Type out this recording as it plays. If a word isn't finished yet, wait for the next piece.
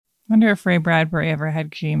Wonder if Ray Bradbury ever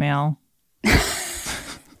had Gmail.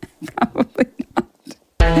 Probably not.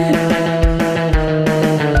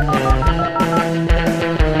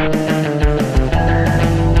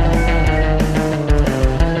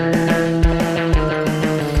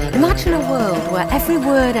 Imagine a world where every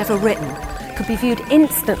word ever written could be viewed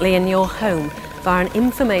instantly in your home via an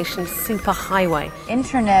information superhighway.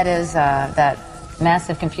 Internet is that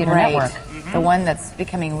massive computer Right. network, the one that's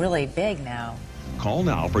becoming really big now. Call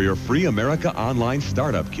now for your free America Online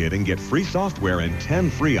Startup Kit and get free software and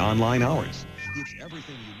 10 free online hours. It's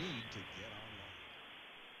everything you need to get online.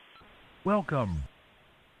 Welcome.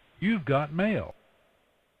 You've got mail.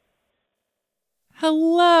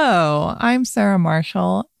 Hello, I'm Sarah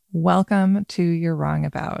Marshall. Welcome to You're Wrong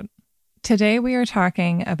About. Today we are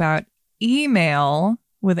talking about email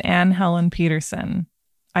with Anne Helen Petersen.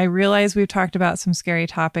 I realize we've talked about some scary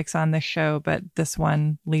topics on this show, but this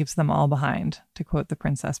one leaves them all behind, to quote The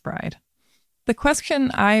Princess Bride. The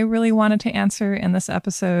question I really wanted to answer in this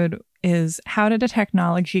episode is, how did a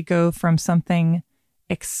technology go from something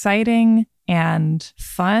exciting and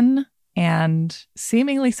fun and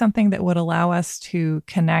seemingly something that would allow us to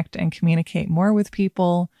connect and communicate more with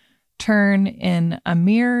people turn in a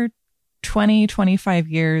mere 25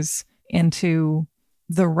 years into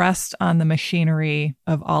the rest on the machinery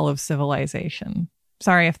of all of civilization?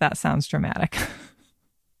 Sorry if that sounds dramatic.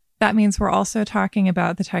 That means we're also talking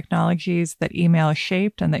about the technologies that email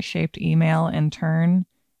shaped and that shaped email in turn,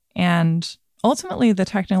 and ultimately the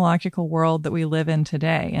technological world that we live in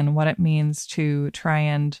today and what it means to try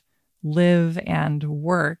and live and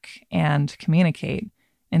work and communicate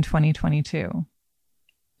in 2022.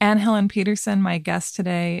 Anne Helen Petersen, my guest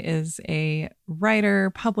today, is a writer,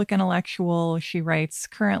 public intellectual. She writes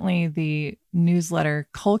currently the newsletter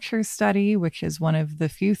Culture Study, which is one of the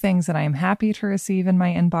few things that I am happy to receive in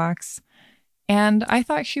my inbox. And I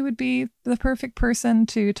thought she would be the perfect person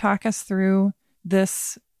to talk us through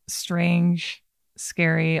this strange,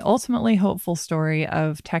 scary, ultimately hopeful story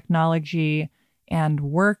of technology and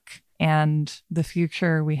work and the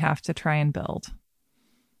future we have to try and build.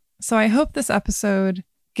 So I hope this episode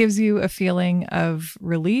gives you a feeling of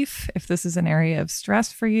relief if this is an area of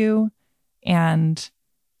stress for you. And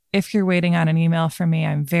if you're waiting on an email from me,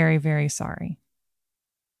 I'm very, very sorry.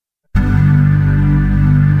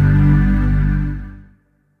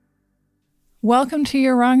 Welcome to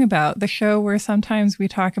You're Wrong About, the show where sometimes we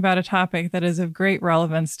talk about a topic that is of great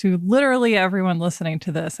relevance to literally everyone listening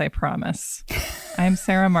to this, I promise. I'm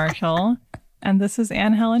Sarah Marshall, and this is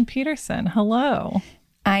Anne Helen Petersen. Hello.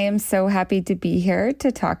 I am so happy to be here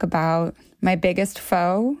to talk about my biggest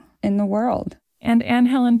foe in the world. And Anne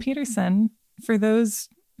Helen Petersen, for those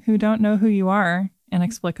who don't know who you are,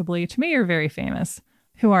 inexplicably, to me, you're very famous.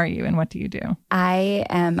 Who are you and what do you do? I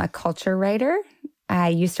am a culture writer. I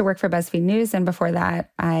used to work for BuzzFeed News, and before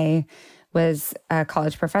that, I was a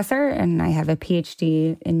college professor, and I have a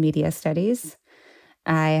PhD in media studies.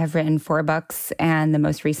 I have written 4 books, and the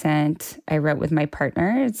most recent I wrote with my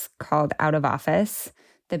partner. It's called Out of Office: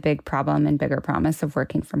 The Big Problem and Bigger Promise of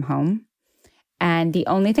Working from Home. And the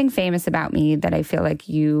only thing famous about me that I feel like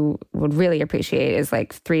you would really appreciate is,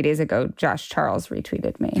 like, 3 days ago, Josh Charles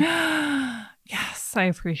retweeted me. Yes, I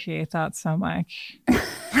appreciate that so much.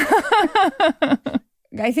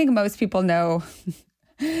 I think most people know,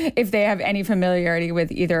 if they have any familiarity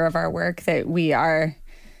with either of our work, that we are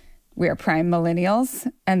prime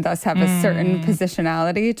millennials and thus have a certain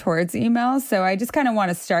positionality towards email. So I just kind of want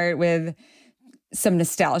to start with some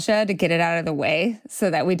nostalgia to get it out of the way so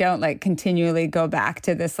that we don't like continually go back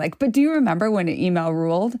to this, like, but do you remember when email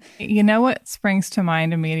ruled? You know what springs to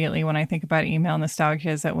mind immediately when I think about email nostalgia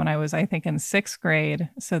is that when I was, I think, in 6th grade,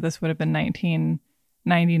 so this would have been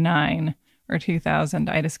 1999 or 2000,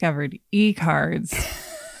 I discovered e-cards,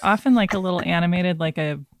 often like a little animated, like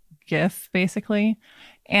a GIF, basically.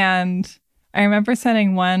 And I remember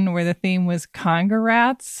sending one where the theme was conga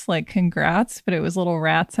rats, like congrats, but it was little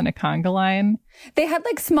rats in a conga line. They had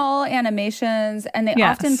like small animations and they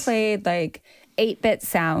often played like 8-bit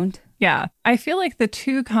sound. Yeah. I feel like the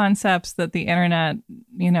two concepts that the internet,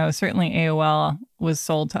 certainly AOL was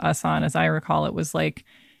sold to us on, as I recall, it was like,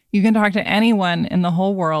 you can talk to anyone in the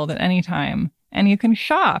whole world at any time, and you can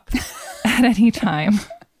shop at any time.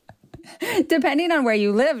 Depending on where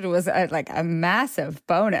you lived was like a massive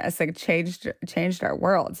bonus. Like changed our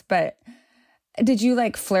worlds. But did you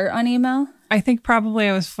like flirt on email? I think probably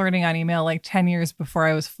I was flirting on email like 10 years before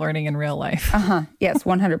I was flirting in real life. Yes,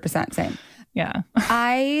 100% same. Yeah.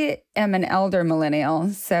 I am an elder millennial.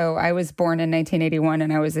 So I was born in 1981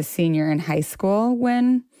 and I was a senior in high school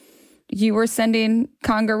when you were sending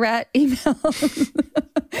Conga Rat emails.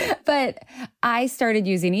 But I started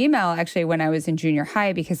using email actually when I was in junior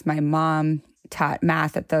high because my mom taught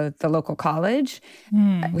math at the local college.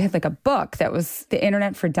 We had like a book that was the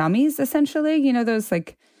Internet for Dummies, essentially. You know, those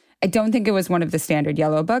like, I don't think it was one of the standard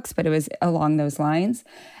yellow books, but it was along those lines.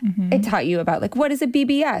 It taught you about like, what is a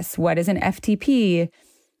BBS? What is an FTP?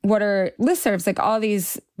 What are listservs? Like all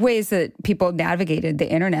these ways that people navigated the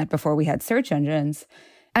internet before we had search engines.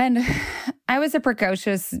 And I was a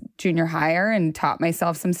precocious junior hire and taught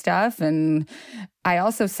myself some stuff. And I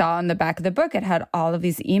also saw on the back of the book, it had all of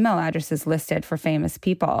these email addresses listed for famous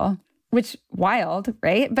people, which wild,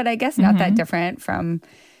 right? But I guess not that different from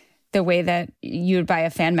the way that you would buy a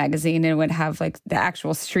fan magazine and it would have like the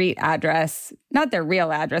actual street address, not their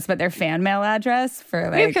real address, but their fan mail address for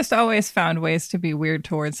like... We've just always found ways to be weird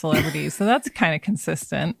towards celebrities. So that's kind of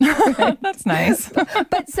consistent. That's nice.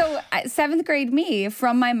 But so 7th grade me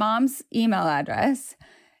from my mom's email address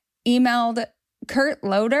emailed Kurt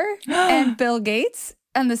Loder and Bill Gates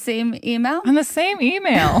on the same email. On the same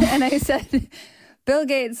email. And I said, Bill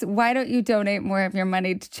Gates, why don't you donate more of your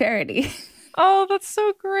money to charity? Oh, that's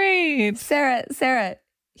so great. Sarah,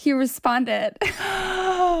 he responded.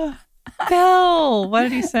 Bill, what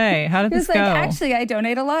did he say? How did He was this like, go? actually, I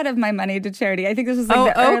donate a lot of my money to charity. I think this was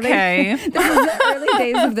like okay. This was the early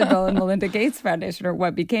days of the Bill and Melinda Gates Foundation, or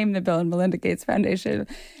what became the Bill and Melinda Gates Foundation.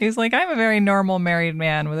 He's like, I'm a very normal married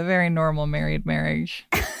man with a very normal married marriage.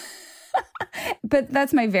 But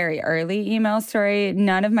that's my very early email story.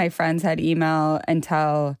 None of my friends had email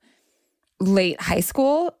until late high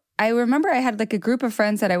school. I remember I had like a group of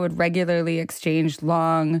friends that I would regularly exchange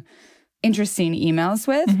long, interesting emails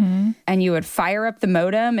with. And you would fire up the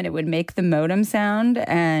modem and it would make the modem sound.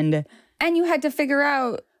 And you had to figure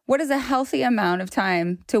out what is a healthy amount of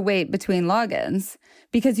time to wait between logins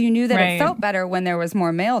because you knew that it felt better when there was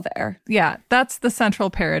more mail there. Yeah, that's the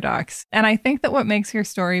central paradox. And I think that what makes your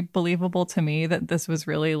story believable to me, that this was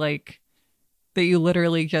really like, that you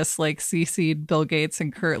literally just like CC'd Bill Gates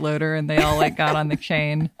and Kurt Loder and they all like got on the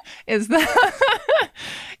chain, is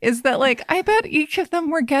that like, I bet each of them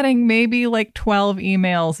were getting maybe like 12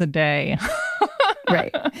 emails a day.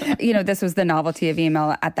 Right. You know, this was the novelty of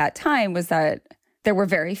email at that time, was that there were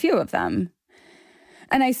very few of them.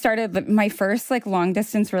 And I started my first like long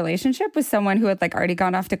distance relationship with someone who had like already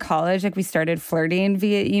gone off to college. Like we started flirting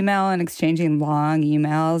via email and exchanging long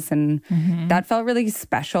emails. And that felt really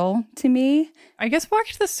special to me. I guess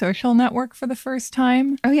watched The Social Network for the first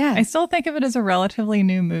time. Oh, yeah. I still think of it as a relatively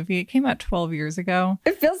new movie. It came out 12 years ago.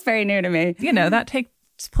 It feels very new to me. You know, that takes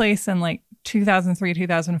place in like 2003,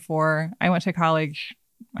 2004. I went to college.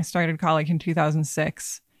 I started college in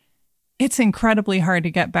 2006. It's incredibly hard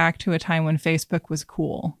to get back to a time when Facebook was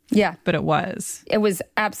cool. Yeah. But it was. It was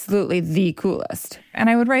absolutely the coolest. And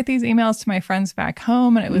I would write these emails to my friends back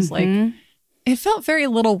home, and it was like, it felt very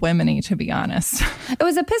Little Women-y, to be honest. It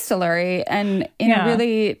was epistolary and in a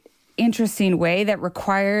really interesting way that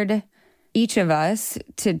required each of us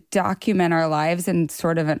to document our lives in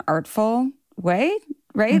sort of an artful way,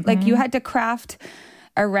 right? Like you had to craft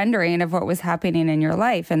a rendering of what was happening in your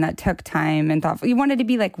life. And that took time and thoughtful. You wanted to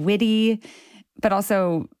be like witty, but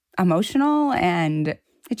also emotional. And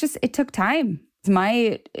it took time.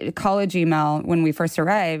 My college email, when we first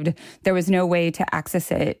arrived, there was no way to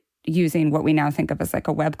access it using what we now think of as like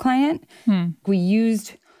a web client. We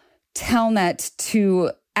used Telnet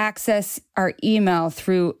to access our email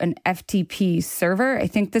through an FTP server. I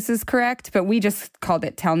think this is correct, but we just called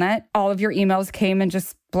it Telnet. All of your emails came in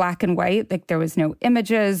just black and white. Like there was no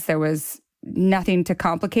images. There was nothing to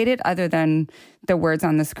complicate it other than the words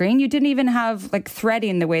on the screen. You didn't even have like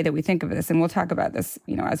threading the way that we think of this. And we'll talk about this,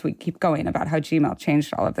 you know, as we keep going about how Gmail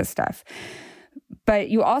changed all of this stuff. But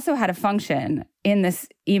you also had a function in this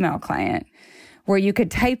email client where you could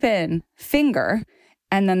type in finger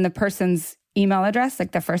and then the person's email address,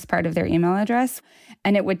 like the first part of their email address,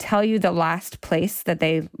 and it would tell you the last place that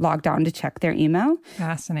they logged on to check their email.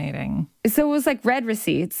 Fascinating. So it was like Read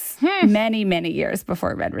Receipts many, many years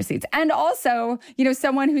before Read Receipts. And also, you know,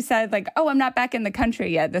 someone who said like, oh, I'm not back in the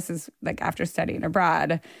country yet. This is like after studying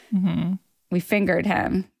abroad. We fingered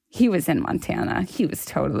him. He was in Montana. He was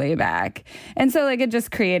totally back. And so like it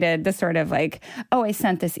just created the sort of like, oh, I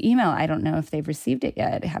sent this email. I don't know if they've received it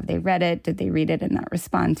yet. Have they read it? Did they read it and not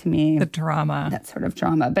respond to me? The drama. That sort of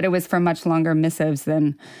drama. But it was for much longer missives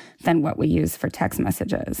than what we use for text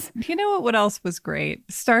messages. Do you know what else was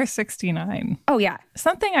great? Star 69. Oh, yeah.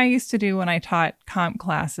 Something I used to do when I taught comp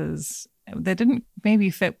classes that didn't maybe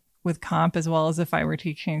fit with comp as well as if I were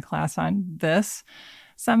teaching a class on this.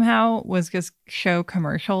 somehow was just show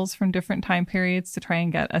commercials from different time periods to try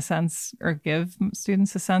and get a sense or give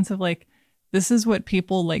students a sense of like, this is what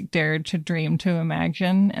people like dared to dream to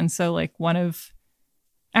imagine. And so like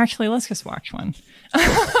actually, let's just watch one.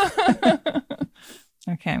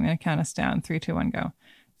 Okay, I'm going to count us down. 3, 2, 1, go.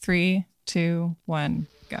 3, 2, 1,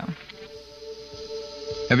 go.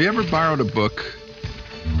 Have you ever borrowed a book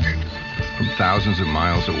from thousands of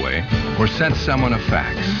miles away or sent someone a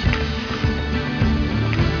fax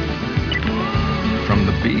from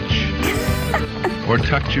the beach or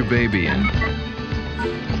tucked your baby in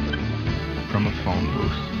from a phone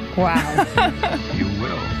booth? Wow. You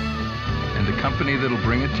will. And the company that'll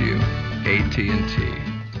bring it to you, AT&T.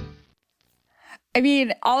 I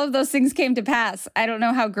mean, all of those things came to pass. I don't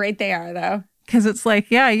know how great they are, though. Because it's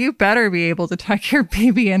like, yeah, you better be able to tuck your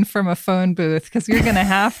baby in from a phone booth because you're going to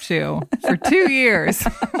have to for 2 years.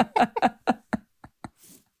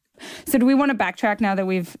 So do we want to backtrack now that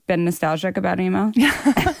we've been nostalgic about email?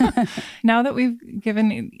 Now that we've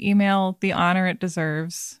given email the honor it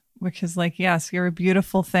deserves, which is like, yes, you're a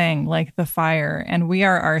beautiful thing like the fire, and we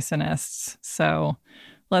are arsonists. So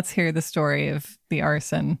let's hear the story of the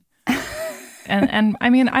arson. And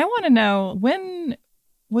I mean, I want to know, when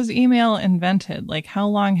was email invented? Like, how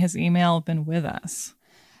long has email been with us?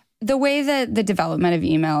 The way that the development of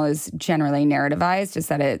email is generally narrativized is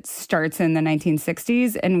that it starts in the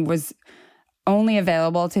 1960s and was only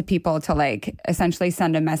available to people to like essentially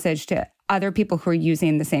send a message to other people who are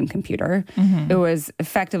using the same computer. Mm-hmm. It was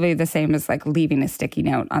effectively the same as like leaving a sticky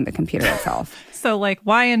note on the computer itself. So like,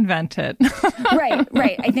 why invent it?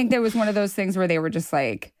 Right. I think there was one of those things where they were just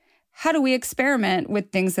like, how do we experiment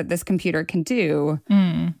with things that this computer can do?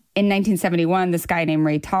 In 1971, this guy named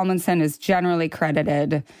Ray Tomlinson is generally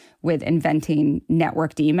credited with inventing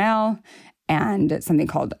networked email and something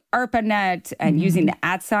called ARPANET and using the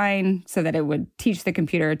 @ sign so that it would teach the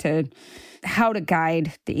computer to how to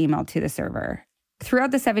guide the email to the server.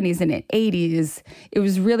 Throughout the 70s and 80s, it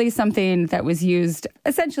was really something that was used,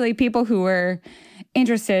 essentially people who were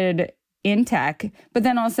interested in tech, but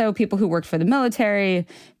then also people who worked for the military,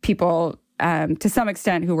 people to some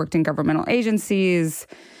extent who worked in governmental agencies,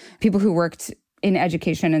 people who worked in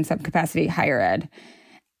education in some capacity, higher ed.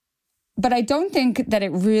 But I don't think that it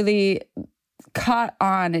really caught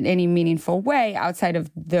on in any meaningful way outside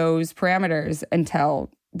of those parameters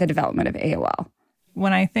until the development of AOL.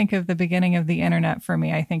 When I think of the beginning of the internet for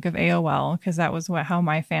me, I think of AOL because that was how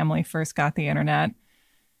my family first got the internet.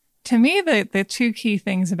 To me, the two key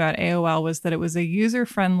things about AOL was that it was a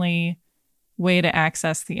user-friendly way to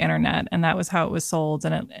access the internet, and that was how it was sold.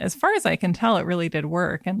 And as far as I can tell, it really did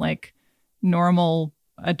work. And like normal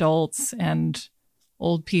adults and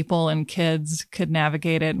old people and kids could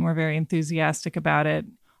navigate it and were very enthusiastic about it.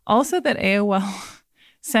 Also that AOL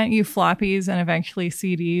sent you floppies and eventually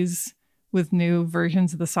CDs with new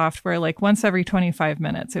versions of the software, like once every 25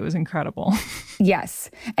 minutes. It was incredible.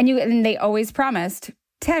 Yes. And they always promised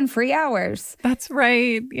 10 free hours. That's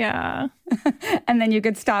right. Yeah. And then you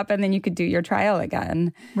could stop and then you could do your trial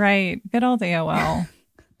again. Right. Good old AOL.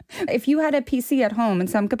 If you had a PC at home in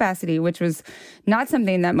some capacity, which was not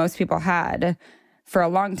something that most people had for a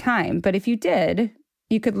long time, but if you did,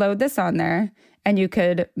 you could load this on there and you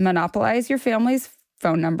could monopolize your family's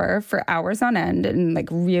phone number for hours on end and like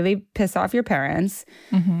really piss off your parents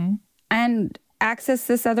and access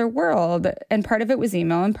this other world. And part of it was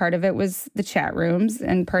email and part of it was the chat rooms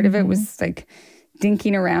and part of it was like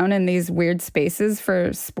dinking around in these weird spaces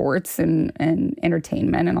for sports and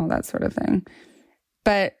entertainment and all that sort of thing.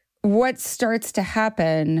 But what starts to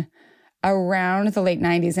happen around the late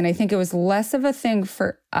 90s, and I think it was less of a thing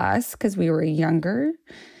for us because we were younger,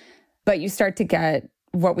 but you start to get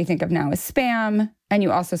what we think of now as spam, and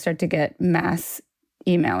you also start to get mass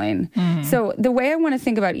emailing. So the way I want to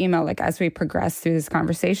think about email, like as we progress through this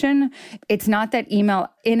conversation, it's not that email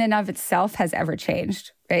in and of itself has ever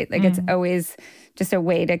changed, right? Like it's always just a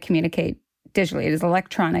way to communicate digitally. It is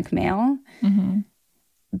electronic mail,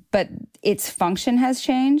 but its function has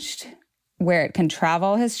changed. Where it can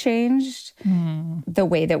travel has changed. The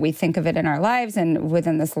way that we think of it in our lives and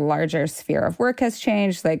within this larger sphere of work has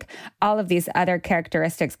changed. Like all of these other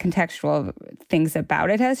characteristics, contextual things about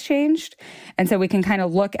it has changed. And so we can kind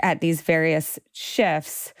of look at these various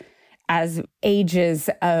shifts as ages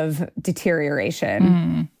of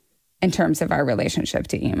deterioration in terms of our relationship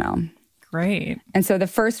to email. Great. And so the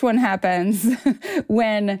first one happens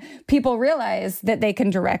when people realize that they can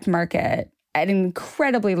direct market at an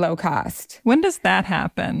incredibly low cost. When does that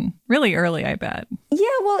happen? Really early, I bet. Yeah,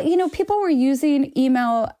 well, people were using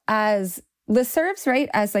email as listservs, right?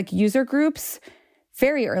 As like user groups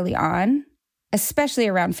very early on. especially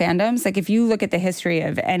around fandoms. Like if you look at the history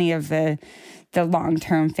of any of the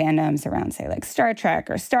long-term fandoms around, say, like Star Trek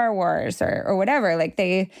or Star Wars or whatever, like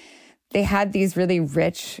they had these really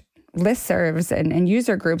rich listservs and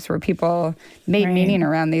user groups where people made meaning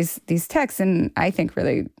around these texts in, I think,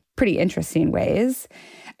 really pretty interesting ways.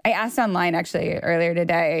 I asked online actually earlier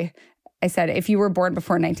today, I said, if you were born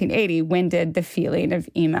before 1980, when did the feeling of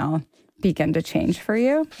email begin to change for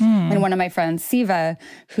you? And one of my friends, Siva,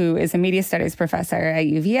 who is a media studies professor at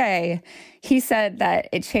UVA, he said that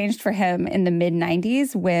it changed for him in the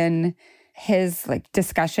mid-90s when his like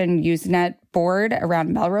discussion Usenet board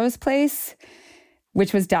around Melrose Place,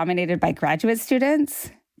 which was dominated by graduate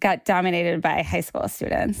students, got dominated by high school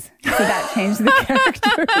students. So that changed the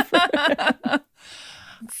character for him.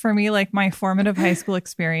 For me, like my formative high school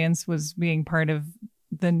experience was being part of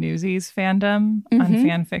the Newsies fandom on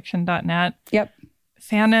fanfiction.net. Yep.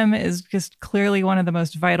 Fandom is just clearly one of the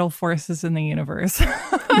most vital forces in the universe.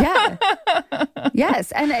 Yeah.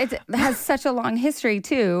 Yes. And it has such a long history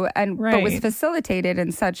too, but was facilitated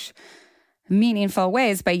in such meaningful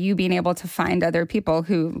ways by you being able to find other people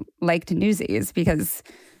who liked Newsies, because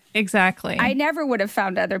exactly, I never would have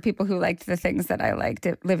found other people who liked the things that I liked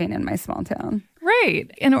living in my small town.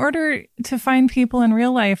 Right. In order to find people in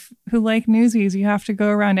real life who like Newsies, you have to go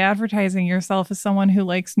around advertising yourself as someone who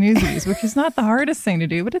likes Newsies, which is not the hardest thing to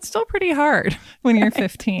do, but it's still pretty hard when you're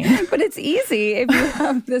 15. But it's easy if you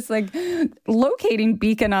have this like locating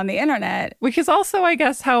beacon on the internet. Which is also, I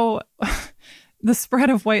guess, how the spread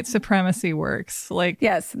of white supremacy works. Like,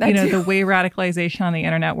 yes, the way radicalization on the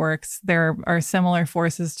internet works, there are similar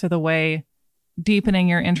forces to the way deepening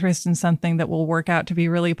your interest in something that will work out to be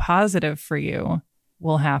really positive for you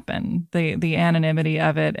will happen. The anonymity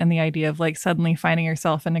of it and the idea of like suddenly finding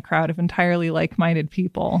yourself in a crowd of entirely like-minded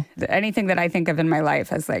people. Anything that I think of in my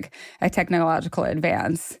life as like a technological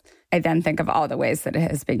advance, I then think of all the ways that it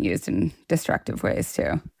has been used in destructive ways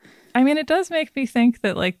too. I mean, it does make me think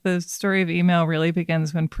that like the story of email really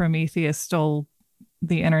begins when Prometheus stole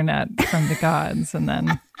the internet from the gods and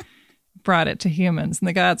then brought it to humans. And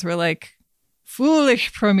the gods were like,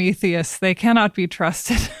 foolish Prometheus, they cannot be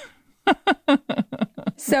trusted.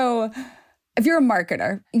 So if you're a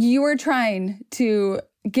marketer, you are trying to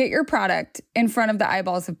get your product in front of the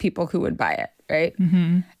eyeballs of people who would buy it, right?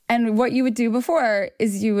 Mm-hmm. And what you would do before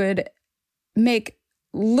is you would make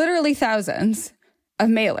literally thousands of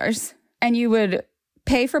mailers, and you would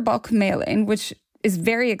pay for bulk mailing, which is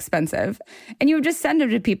very expensive, and you would just send them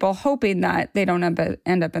to people hoping that they don't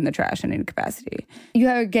end up in the trash in any capacity. You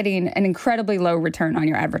are getting an incredibly low return on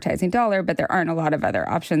your advertising dollar, but there aren't a lot of other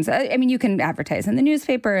options. I mean, you can advertise in the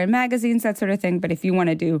newspaper and magazines, that sort of thing, but if you want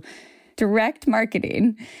to do direct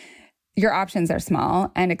marketing, your options are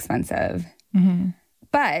small and expensive. Mm-hmm.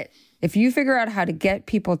 But if you figure out how to get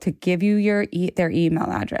people to give you their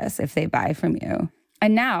email address if they buy from you,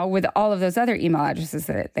 and now with all of those other email addresses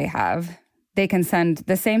that they have, they can send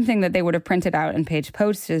the same thing that they would have printed out and page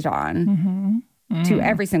posted on to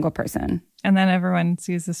every single person. And then everyone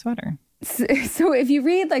sees the sweater. So if you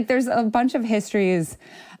read, like, there's a bunch of histories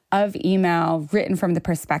of email written from the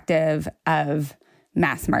perspective of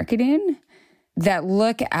mass marketing that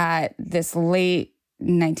look at this late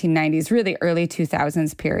 1990s, really early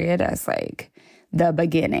 2000s period as like the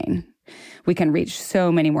beginning. We can reach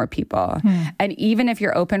so many more people. And even if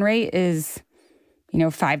your open rate is,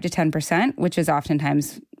 5 to 10%, which is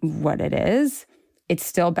oftentimes what it is, it's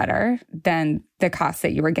still better than the cost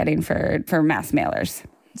that you were getting for mass mailers.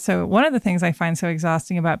 So one of the things I find so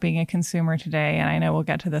exhausting about being a consumer today, and I know we'll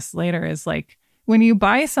get to this later, is like when you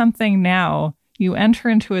buy something now, you enter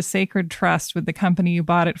into a sacred trust with the company you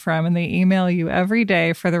bought it from, and they email you every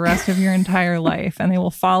day for the rest of your entire life, and they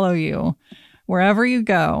will follow you wherever you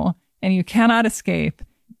go, and you cannot escape.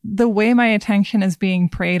 The way my attention is being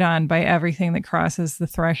preyed on by everything that crosses the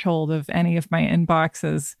threshold of any of my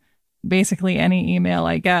inboxes, basically any email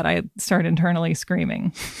I get, I start internally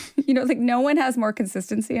screaming. Like no one has more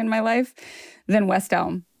consistency in my life than West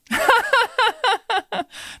Elm.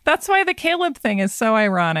 That's why the Caleb thing is so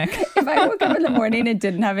ironic. If I woke up in the morning and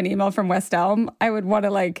didn't have an email from West Elm, I would want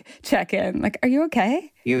to check in. Are you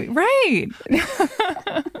okay? Right.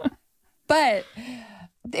 But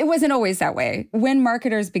it wasn't always that way. When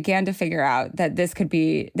marketers began to figure out that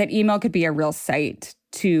email could be a real site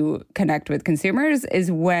to connect with consumers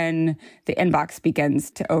is when the inbox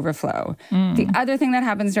begins to overflow. The other thing that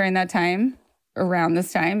happens during that time, around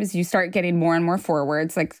this time, is you start getting more and more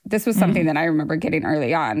forwards. This was something that I remember getting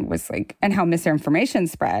early on, was and how misinformation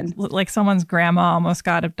spread. Like someone's grandma almost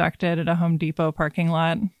got abducted at a Home Depot parking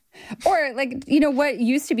lot. Or what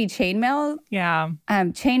used to be chain mail. Yeah.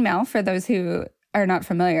 Chain mail, for those who are not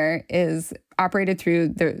familiar, is operated through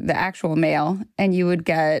the actual mail, and you would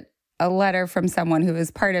get a letter from someone who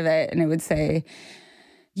was part of it, and it would say,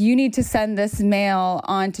 you need to send this mail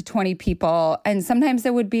on to 20 people. And sometimes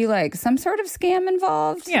there would be like some sort of scam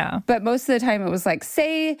involved. Yeah. But most of the time it was like,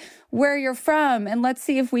 say where you're from, and let's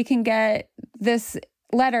see if we can get this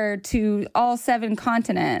letter to all 7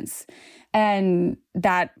 continents. And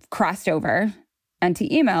that crossed over into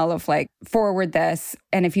email of like, forward this,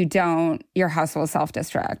 and if you don't, your house will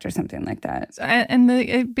self-destruct or something like that. And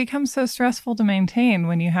it becomes so stressful to maintain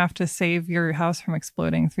when you have to save your house from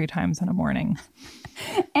exploding 3 times in a morning.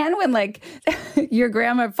 And when like your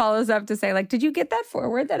grandma follows up to say like, did you get that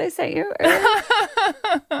forward that I sent you?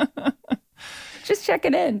 Just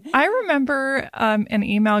checking in. I remember an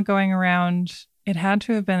email going around. It had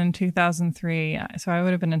to have been in 2003. So I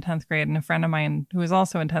would have been in 10th grade. And a friend of mine who was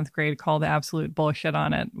also in 10th grade called absolute bullshit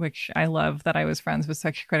on it, which I love that I was friends with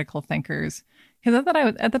such critical thinkers. Because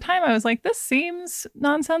at the time I was like, this seems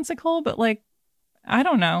nonsensical, but like, I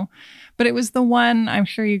don't know. But it was the one, I'm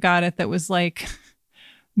sure you got it, that was like,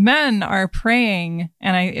 men are preying,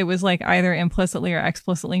 and it was like either implicitly or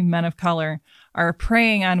explicitly men of color are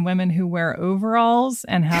preying on women who wear overalls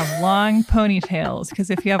and have long ponytails. Because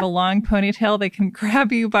if you have a long ponytail, they can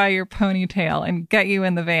grab you by your ponytail and get you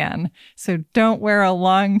in the van. So don't wear a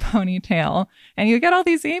long ponytail. And you get all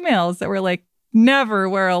these emails that were like, never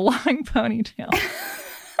wear a long ponytail.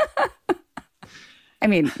 I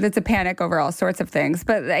mean, it's a panic over all sorts of things.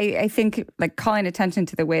 But I think like calling attention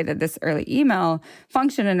to the way that this early email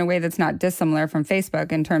functioned in a way that's not dissimilar from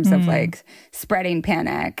Facebook in terms of like spreading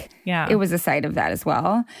panic. Yeah. It was a side of that as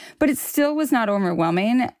well. But it still was not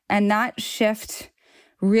overwhelming. And that shift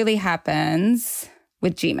really happens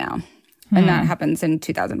with Gmail. And that happens in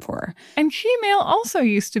 2004. And Gmail also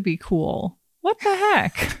used to be cool. What the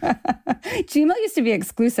heck? Gmail used to be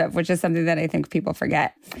exclusive, which is something that I think people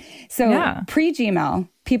forget. So pre-Gmail,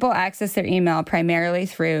 people access their email primarily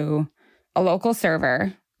through a local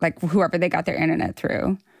server, like whoever they got their internet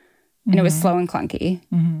through. And it was slow and clunky.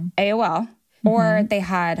 AOL. Or they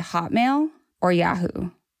had Hotmail or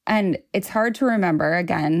Yahoo. And it's hard to remember,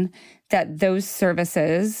 again, that those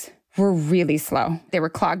services were really slow. They were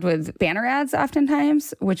clogged with banner ads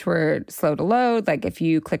oftentimes, which were slow to load. Like if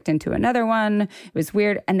you clicked into another one, it was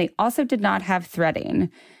weird. And they also did not have threading.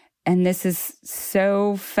 And this is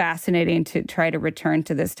so fascinating to try to return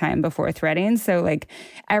to this time before threading. So like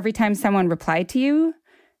every time someone replied to you,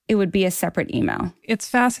 it would be a separate email. It's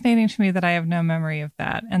fascinating to me that I have no memory of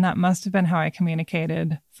that. And that must have been how I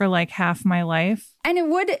communicated for like half my life. And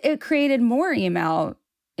it created more email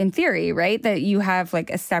in theory, right? That you have like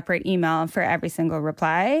a separate email for every single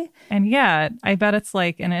reply. And yet, I bet it's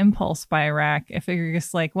like an impulse buy rack. If you're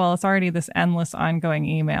just like, well, it's already this endless ongoing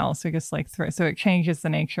email. So just like, so it changes the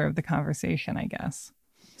nature of the conversation, I guess.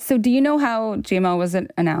 So do you know how Gmail was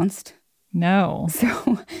announced? No.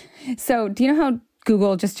 So do you know how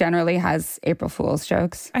Google just generally has April Fool's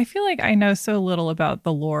jokes? I feel like I know so little about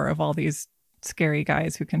the lore of all these scary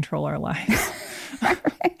guys who control our lives.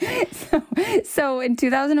 So in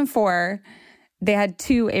 2004, they had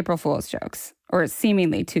 2 April Fool's jokes, or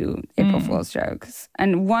seemingly 2 April Fool's jokes.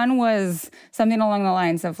 And one was something along the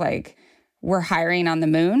lines of like, we're hiring on the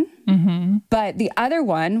moon. But the other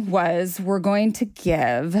one was, we're going to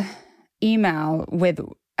give email with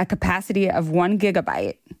a capacity of 1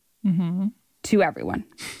 gigabyte to everyone.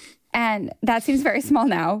 And that seems very small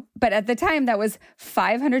now. But at the time, that was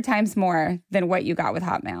 500 times more than what you got with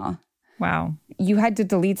Hotmail. Wow. You had to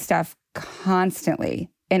delete stuff constantly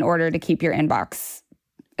in order to keep your inbox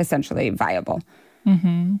essentially viable.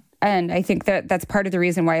 And I think that that's part of the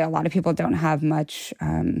reason why a lot of people don't have much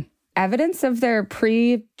evidence of their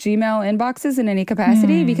pre-Gmail inboxes in any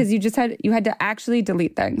capacity, because you had to actually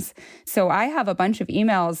delete things. So I have a bunch of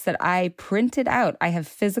emails that I printed out. I have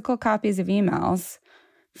physical copies of emails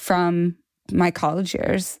from my college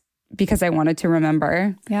years because I wanted to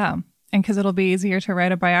remember. Yeah. And because it'll be easier to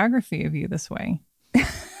write a biography of you this way.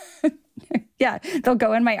 Yeah, they'll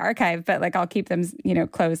go in my archive, but like I'll keep them,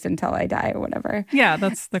 closed until I die or whatever. Yeah,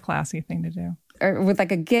 that's the classy thing to do. Or with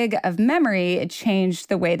like a gig of memory, it changed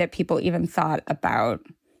the way that people even thought about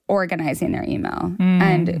organizing their email.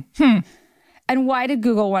 And why did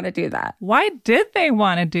Google want to do that? Why did they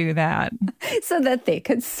want to do that? So that they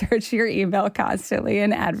could search your email constantly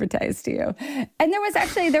and advertise to you. And there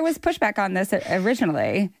was pushback on this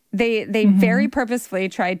originally. They very purposefully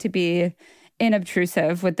tried to be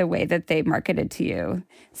inobtrusive with the way that they marketed to you.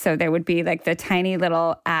 So there would be like the tiny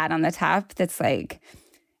little ad on the top that's like,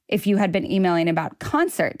 if you had been emailing about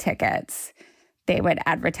concert tickets, they would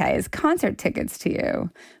advertise concert tickets to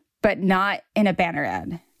you, but not in a banner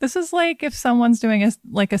ad. This is like if someone's doing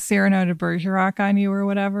a Cyrano de Bergerac on you or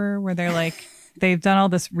whatever, where they're like, they've done all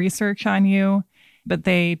this research on you, but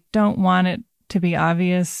they don't want it to be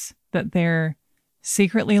obvious that they're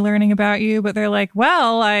secretly learning about you. But they're like,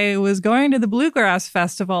 well, I was going to the Bluegrass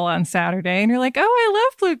Festival on Saturday. And you're like, oh, I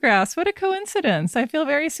love bluegrass. What a coincidence. I feel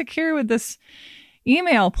very secure with this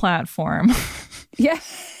email platform. Yeah.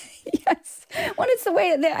 Yes. Well, it's the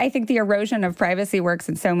way that I think the erosion of privacy works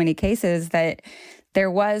in so many cases that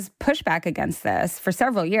there was pushback against this for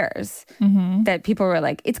several years, that people were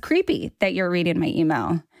like, it's creepy that you're reading my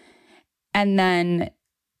email. And then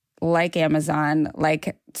like Amazon,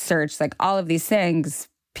 like search, like all of these things,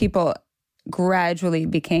 people gradually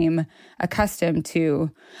became accustomed to,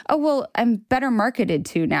 oh, well, I'm better marketed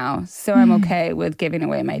to now, so I'm okay with giving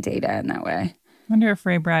away my data in that way. I wonder if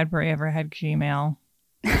Ray Bradbury ever had Gmail.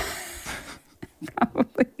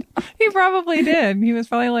 Probably not. He probably did. He was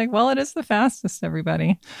probably like, well, it is the fastest,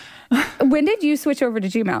 everybody. When did you switch over to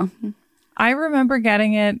Gmail? I remember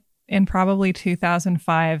getting it in probably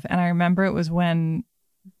 2005. And I remember it was when,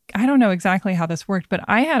 I don't know exactly how this worked, but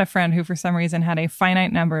I had a friend who for some reason had a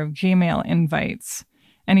finite number of Gmail invites.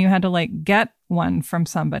 And you had to like get one from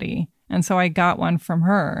somebody. And so I got one from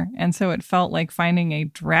her. And so it felt like finding a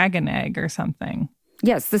dragon egg or something.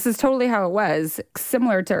 Yes, this is totally how it was,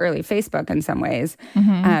 similar to early Facebook in some ways,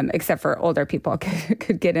 except for older people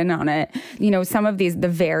could get in on it. You know, some of the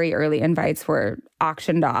very early invites were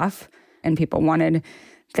auctioned off, and people wanted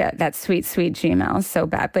that sweet, sweet Gmail so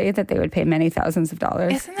badly that they would pay many thousands of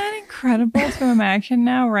dollars. Isn't that incredible to imagine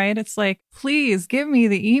now, right? It's like, please give me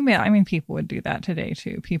the email. I mean, people would do that today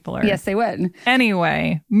too. People are. Yes, they would.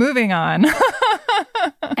 Anyway, moving on.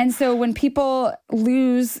 And so when people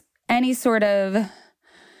lose any sort of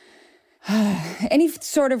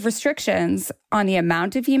restrictions on the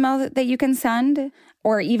amount of email that you can send,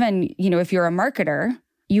 or even, you know, if you're a marketer,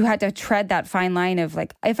 you had to tread that fine line of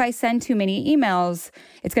like, if I send too many emails,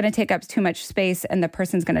 it's going to take up too much space and the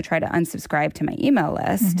person's going to try to unsubscribe to my email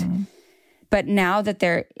list. But now that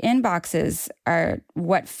their inboxes are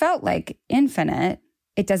what felt like infinite,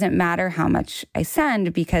 it doesn't matter how much I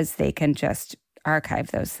send because they can just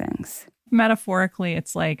archive those things. Metaphorically,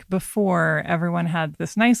 it's like before everyone had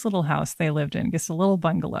this nice little house they lived in, just a little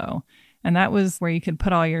bungalow. And that was where you could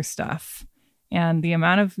put all your stuff. And the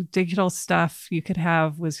amount of digital stuff you could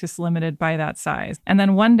have was just limited by that size. And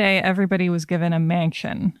then one day everybody was given a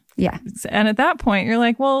mansion. Yeah. And at that point, you're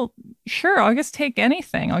like, well, sure, I'll just take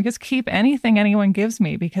anything. I'll just keep anything anyone gives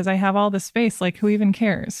me because I have all the space. Like, who even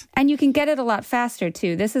cares? And you can get it a lot faster,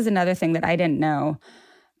 too. This is another thing that I didn't know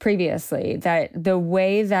previously, that the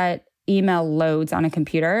way that email loads on a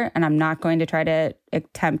computer, and I'm not going to try to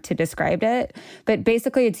attempt to describe it, but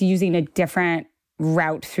basically it's using a different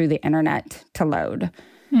route through the internet to load.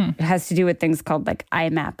 It has to do with things called like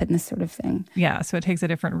IMAP and this sort of thing. Yeah, so it takes a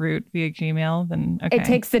different route via Gmail than, okay. It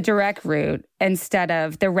takes the direct route instead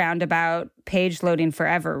of the roundabout page loading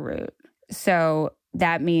forever route. So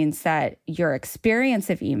that means that your experience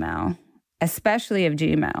of email, especially of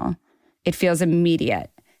Gmail, it feels immediate.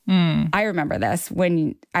 I remember this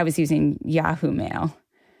when I was using Yahoo Mail,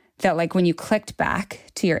 that like when you clicked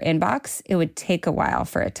back to your inbox, it would take a while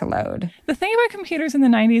for it to load. The thing about computers in the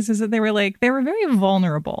 90s is that they were very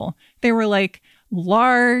vulnerable. They were like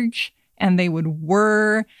large and they would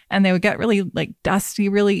whir and they would get really like dusty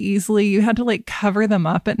really easily. You had to like cover them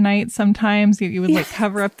up at night sometimes. You would like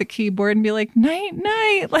cover up the keyboard and be like, night,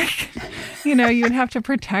 night. Like, you know, you would have to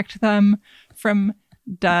protect them from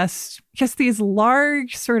dust. Just these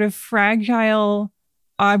large sort of fragile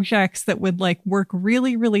objects that would like work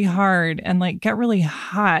really, really hard and like get really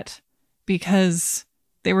hot because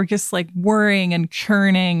they were just like whirring and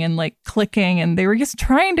churning and like clicking and they were just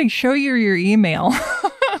trying to show you your email.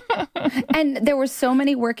 And there were so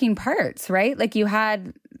many working parts, right? Like you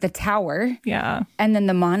had the tower, yeah, and then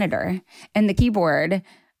the monitor and the keyboard,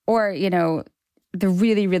 or, you know, the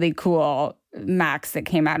really, really cool Macs that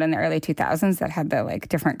came out in the early 2000s that had the like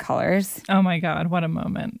different colors. Oh my God, what a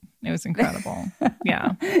moment. It was incredible.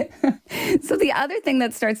 Yeah. So the other thing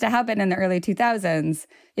that starts to happen in the early 2000s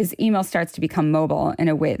is email starts to become mobile in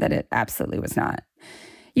a way that it absolutely was not.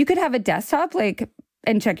 You could have a desktop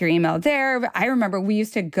and check your email there. I remember we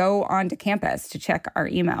used to go onto campus to check our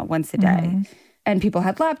email once a day. And people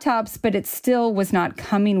had laptops, but it still was not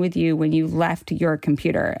coming with you when you left your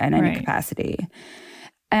computer in any capacity.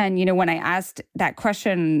 And, you know, when I asked that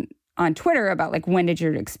question on Twitter about like, when did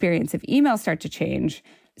your experience of email start to change?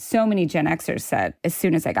 So many Gen Xers said, as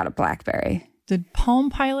soon as I got a BlackBerry. Did Palm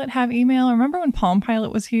Pilot have email? Remember when Palm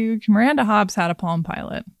Pilot was huge? Miranda Hobbs had a Palm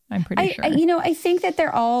Pilot, I'm pretty sure. I think that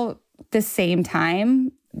they're all the same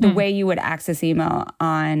time. The way you would access email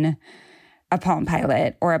on a Palm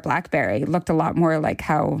Pilot or a BlackBerry looked a lot more like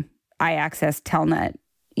how I accessed Telnet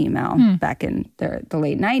email back in the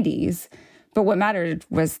late 90s. But what mattered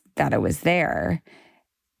was that it was there.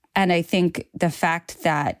 And I think the fact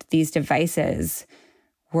that these devices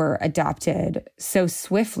were adopted so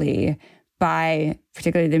swiftly by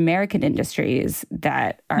particularly the American industries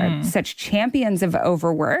that are such champions of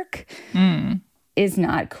overwork is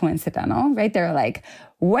not coincidental, right? They're like,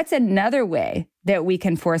 what's another way that we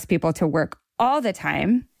can force people to work all the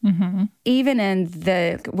time, even in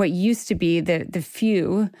what used to be the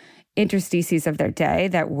few interstices of their day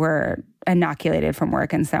that were inoculated from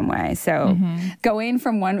work in some way. So going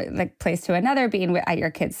from one place to another, being at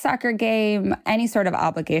your kid's soccer game, any sort of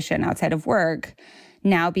obligation outside of work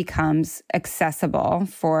now becomes accessible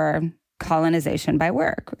for colonization by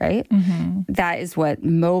work, right? That is what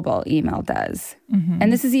mobile email does.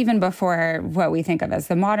 And this is even before what we think of as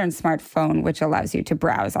the modern smartphone, which allows you to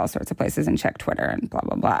browse all sorts of places and check Twitter and blah,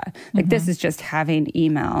 blah, blah. Like this is just having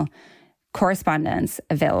email correspondence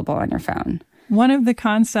available on your phone. One of the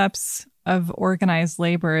concepts of organized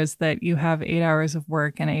labor is that you have 8 hours of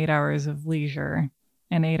work and 8 hours of leisure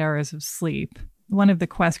and 8 hours of sleep. One of the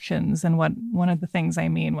questions and one of the things I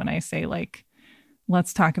mean when I say like,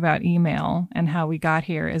 let's talk about email and how we got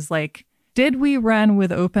here is like, did we run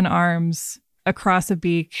with open arms across a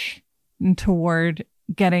beach toward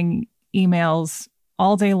getting emails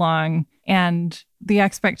all day long and the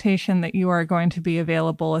expectation that you are going to be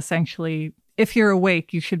available essentially, if you're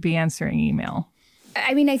awake, you should be answering email?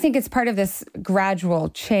 I mean, I think it's part of this gradual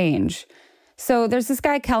change. So there's this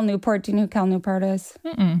guy, Cal Newport. Do you know who Cal Newport is?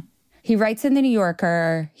 He writes in The New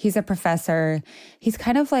Yorker. He's a professor. He's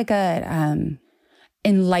kind of like a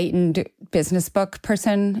enlightened business book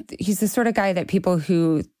person. He's the sort of guy that people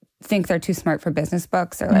who think they're too smart for business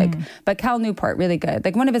books are like, but Cal Newport, really good.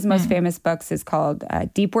 Like one of his most famous books is called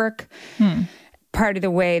Deep Work. Part of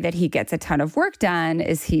the way that he gets a ton of work done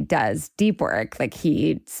is he does deep work. Like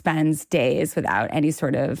he spends days without any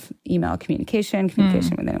sort of email communication with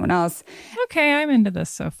anyone else. Okay, I'm into this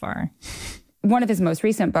so far. One of his most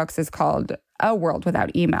recent books is called A World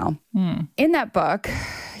Without Email. In that book,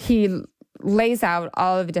 he lays out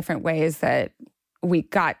all of the different ways that we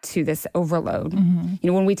got to this overload. You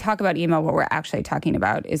know, when we talk about email, what we're actually talking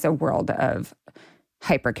about is a world of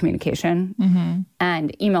hyper communication.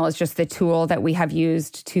 And email is just the tool that we have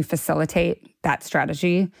used to facilitate that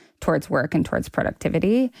strategy towards work and towards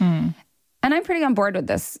productivity. And I'm pretty on board with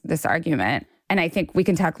this argument. And I think we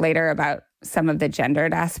can talk later about some of the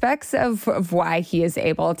gendered aspects of why he is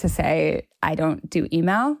able to say, I don't do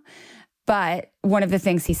email. But one of the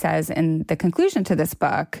things he says in the conclusion to this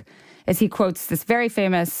book is he quotes this very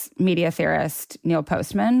famous media theorist, Neil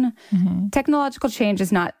Postman. Technological change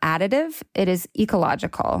is not additive, it is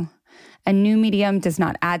ecological. A new medium does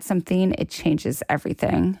not add something, it changes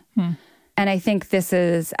everything. And I think this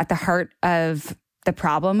is at the heart of the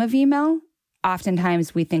problem of email.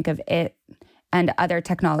 Oftentimes we think of it and other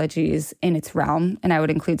technologies in its realm, and I would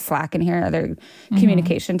include Slack in here, other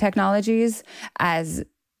communication technologies, as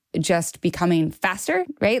just becoming faster,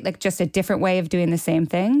 right? Like just a different way of doing the same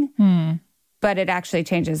thing. But it actually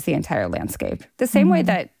changes the entire landscape. The same way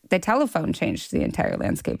that the telephone changed the entire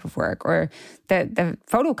landscape of work, or the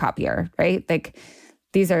photocopier, right? Like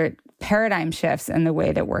these are paradigm shifts in the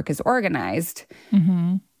way that work is organized.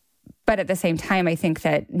 But at the same time, I think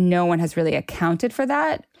that no one has really accounted for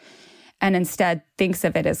that and instead thinks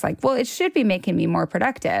of it as like, well, it should be making me more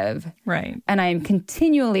productive. Right. And I'm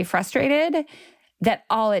continually frustrated that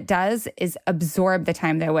all it does is absorb the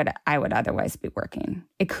time that I would otherwise be working.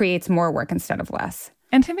 It creates more work instead of less.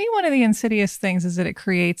 And to me, one of the insidious things is that it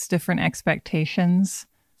creates different expectations.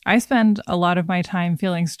 I spend a lot of my time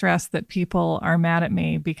feeling stressed that people are mad at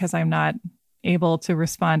me because I'm not able to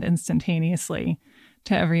respond instantaneously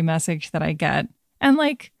to every message that I get. And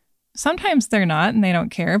like, sometimes they're not and they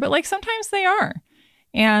don't care, but like sometimes they are.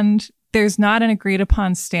 And there's not an agreed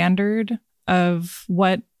upon standard of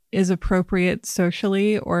what is appropriate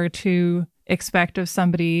socially or to expect of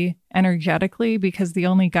somebody energetically, because the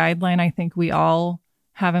only guideline I think we all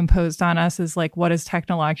have imposed on us is like, what is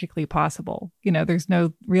technologically possible? You know, there's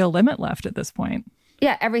no real limit left at this point.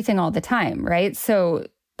 Yeah, everything all the time, right? So,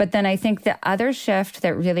 but then I think the other shift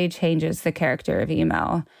that really changes the character of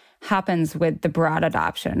email happens with the broad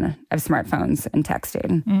adoption of smartphones and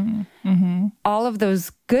texting. All of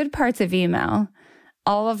those good parts of email,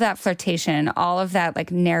 all of that flirtation, all of that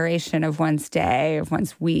like narration of one's day, of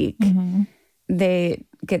one's week, they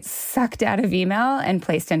get sucked out of email and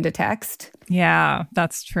placed into text. Yeah,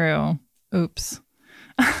 that's true. Oops.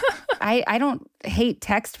 I don't hate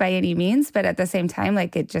text by any means, but at the same time,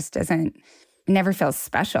 like it just it never feels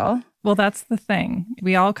special. Well, that's the thing.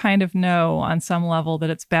 We all kind of know on some level that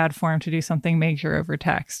it's bad form to do something major over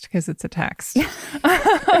text because it's a text.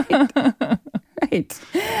 Right.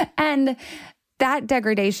 And that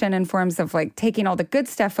degradation in forms of like taking all the good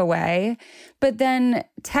stuff away. But then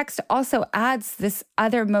text also adds this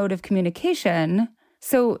other mode of communication.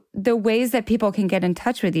 So the ways that people can get in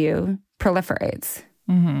touch with you proliferates.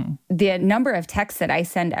 Mm-hmm. The number of texts that I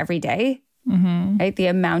send every day, right? The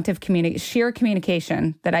amount of sheer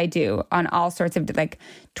communication that I do on all sorts of like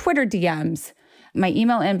Twitter DMs, my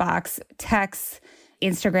email inbox, texts,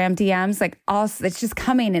 Instagram DMs, like all, it's just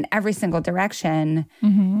coming in every single direction.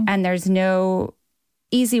 Mm-hmm. And there's no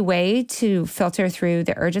easy way to filter through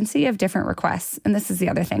the urgency of different requests. And this is the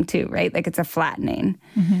other thing too, right? Like it's a flattening.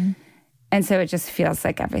 Mm-hmm. And so it just feels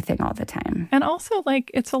like everything all the time. And also like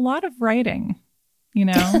it's a lot of writing, you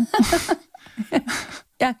know?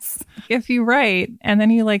 Yes. If you write and then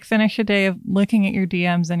you like finish a day of looking at your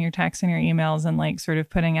DMs and your texts and your emails and like sort of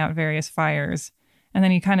putting out various fires, and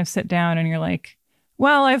then you kind of sit down and you're like,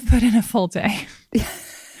 well, I've put in a full day.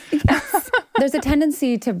 Yes. There's a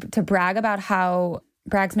tendency to brag about how,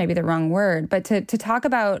 brag's maybe the wrong word, but to talk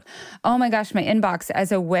about, oh my gosh, my inbox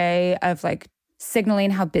as a way of like signaling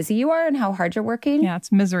how busy you are and how hard you're working. Yeah,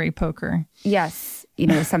 it's misery poker. Yes. You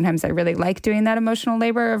know, sometimes I really like doing that emotional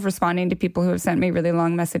labor of responding to people who have sent me really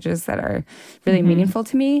long messages that are really meaningful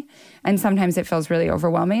to me. And sometimes it feels really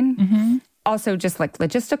overwhelming. Mm-hmm. Also, just like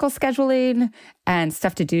logistical scheduling and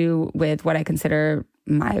stuff to do with what I consider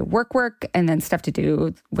my work, and then stuff to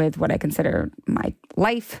do with what I consider my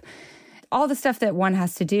life. All the stuff that one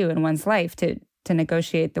has to do in one's life to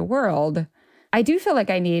negotiate the world. I do feel like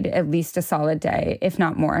I need at least a solid day, if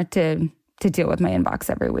not more, to deal with my inbox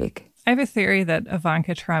every week. I have a theory that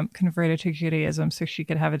Ivanka Trump converted to Judaism so she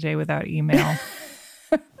could have a day without email.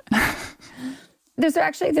 There's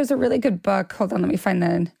a really good book. Hold on, let me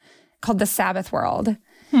find called The Sabbath World.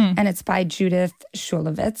 And it's by Judith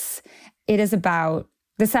Shulevitz. It is about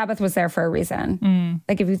the Sabbath was there for a reason.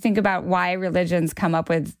 Like if you think about why religions come up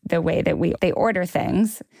with the way that they order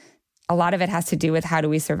things, a lot of it has to do with how do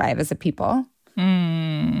we survive as a people.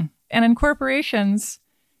 And in corporations,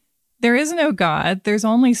 there is no God. There's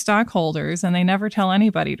only stockholders, and they never tell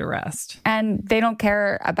anybody to rest. And they don't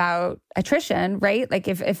care about attrition, right? Like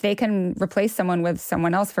if they can replace someone with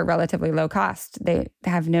someone else for relatively low cost, they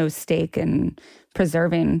have no stake in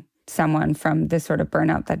preserving someone from this sort of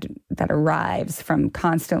burnout that arrives from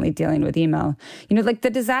constantly dealing with email. You know, like the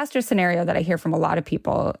disaster scenario that I hear from a lot of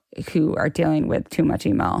people who are dealing with too much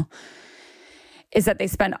email is that they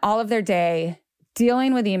spend all of their day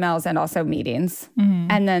dealing with emails and also meetings. Mm-hmm.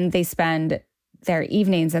 And then they spend their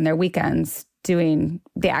evenings and their weekends doing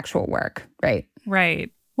the actual work, right?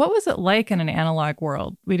 Right. What was it like in an analog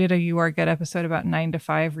world? We did a You Are Good episode about 9 to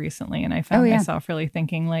 5 recently, and I found myself really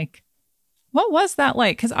thinking like, what was that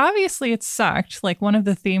like? Because obviously it sucked. Like one of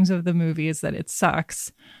the themes of the movie is that it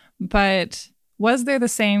sucks. But was there the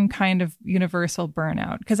same kind of universal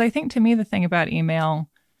burnout? Because I think to me the thing about email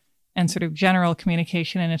and sort of general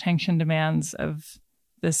communication and attention demands of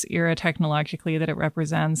this era technologically that it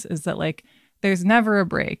represents is that like there's never a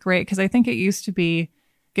break, right? Because I think it used to be,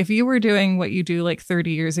 if you were doing what you do like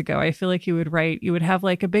 30 years ago, I feel like you would have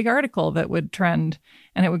like a big article that would trend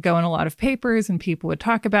and it would go in a lot of papers and people would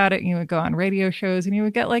talk about it and you would go on radio shows and you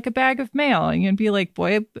would get like a bag of mail and you'd be like,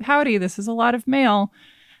 boy, howdy, this is a lot of mail.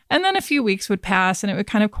 And then a few weeks would pass and it would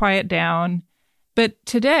kind of quiet down. But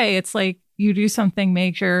today it's like you do something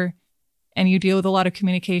major and you deal with a lot of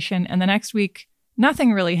communication, and the next week,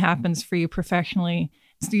 nothing really happens for you professionally.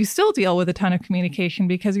 So you still deal with a ton of communication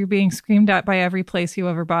because you're being screamed at by every place you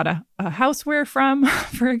ever bought a houseware from,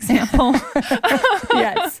 for example.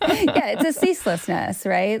 Yes. Yeah, it's a ceaselessness,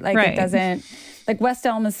 right? Like It doesn't, like West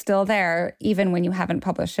Elm is still there even when you haven't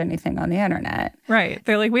published anything on the internet. Right.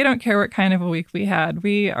 They're like, we don't care what kind of a week we had.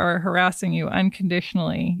 We are harassing you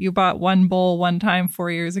unconditionally. You bought one bowl one time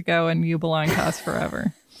 4 years ago and you belong to us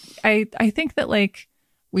forever. I think that like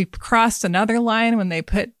we crossed another line when they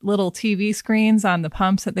put little TV screens on the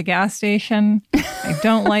pumps at the gas station. I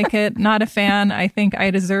don't like it. Not a fan. I think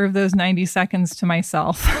I deserve those 90 seconds to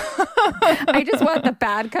myself. I just want the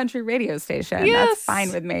bad country radio station. Yes, that's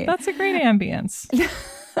fine with me. That's a great ambience.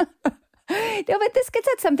 No, but this gets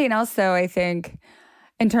at something else, though, I think,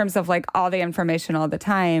 in terms of like all the information all the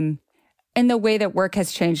time. In the way that work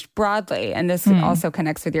has changed broadly. And this also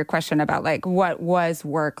connects with your question about like, what was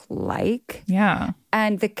work like? Yeah.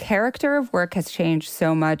 And the character of work has changed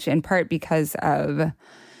so much in part because of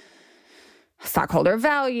stockholder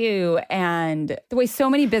value and the way so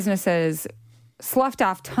many businesses sloughed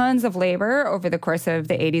off tons of labor over the course of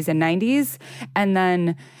the 80s and 90s, and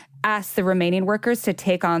then asked the remaining workers to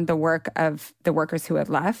take on the work of the workers who had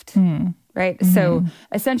left. Right? Mm-hmm. So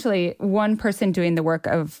essentially, one person doing the work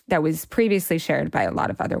that was previously shared by a lot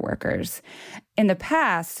of other workers. In the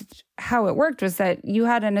past, how it worked was that you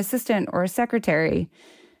had an assistant or a secretary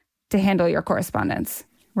to handle your correspondence.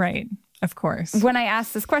 Right. Of course. When I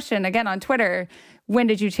asked this question again on Twitter, when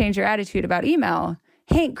did you change your attitude about email?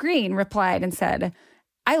 Hank Green replied and said,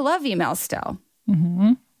 I love email still.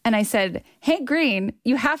 Mm-hmm. And I said, Hank Green,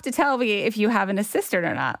 you have to tell me if you have an assistant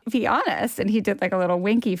or not. Be honest. And he did like a little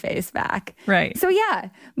winky face back. Right. So yeah,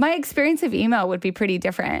 my experience of email would be pretty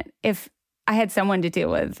different if I had someone to deal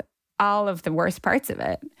with all of the worst parts of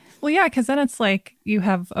it. Well, yeah, because then it's like you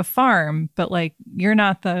have a farm, but like you're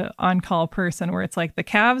not the on-call person where it's like the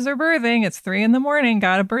calves are birthing. It's 3 a.m.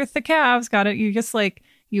 Got to birth the calves. You just like,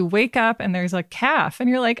 you wake up and there's a calf and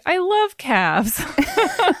you're like, I love calves.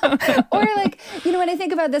 Or like, when I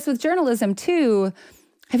think about this with journalism too,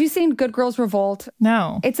 have you seen Good Girls Revolt?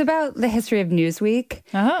 No. It's about the history of Newsweek.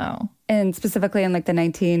 Oh. And specifically in like the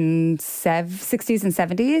 1960s and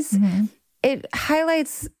 70s. Mm-hmm. It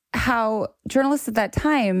highlights how journalists at that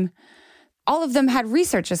time, all of them had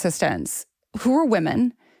research assistants who were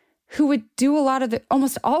women who would do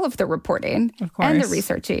almost all of the reporting and the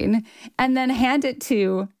researching, and then hand it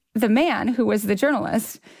to the man who was the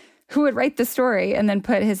journalist who would write the story and then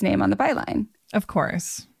put his name on the byline. Of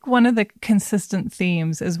course. One of the consistent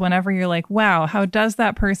themes is whenever you're like, wow, how does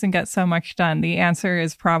that person get so much done? The answer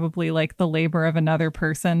is probably like the labor of another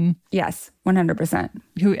person. Yes, 100%.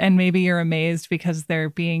 And maybe you're amazed because they're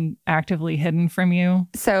being actively hidden from you.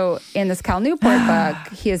 So in this Cal Newport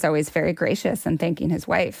book, he is always very gracious and thanking his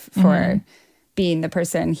wife for being the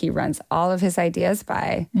person he runs all of his ideas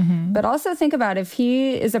by. Mm-hmm. But also think about if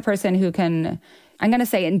he is a person who can, I'm going to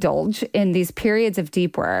say, indulge in these periods of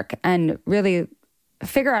deep work and really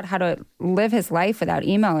figure out how to live his life without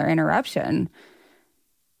email or interruption.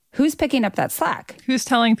 Who's picking up that slack? Who's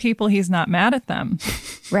telling people he's not mad at them?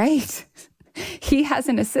 Right. He has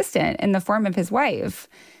an assistant in the form of his wife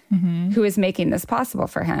who is making this possible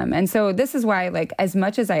for him. And so this is why, like, as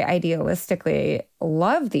much as I idealistically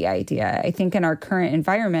love the idea, I think in our current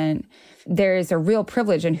environment, there is a real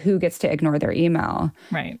privilege in who gets to ignore their email.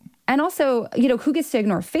 Right. And also, who gets to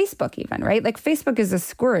ignore Facebook even, right? Like Facebook is a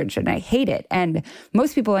scourge and I hate it. And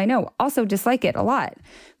most people I know also dislike it a lot.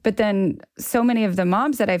 But then so many of the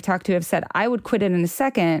moms that I've talked to have said, I would quit it in a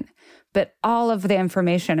second. But all of the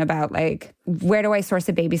information about like, where do I source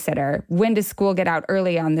a babysitter? When does school get out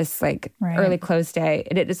early on this early close day?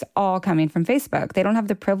 It is all coming from Facebook. They don't have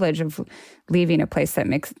the privilege of leaving a place that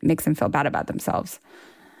makes them feel bad about themselves.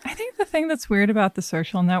 I think the thing that's weird about the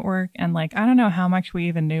social network, and like, I don't know how much we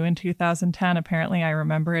even knew in 2010. Apparently, I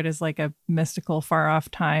remember it as like a mystical, far off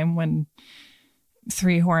time when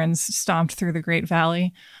 3 horns stomped through the Great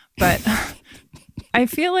Valley. But I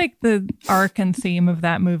feel like the arc and theme of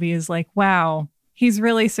that movie is like, wow, he's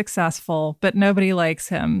really successful, but nobody likes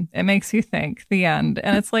him. It makes you think, the end.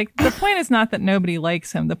 And it's like, the point is not that nobody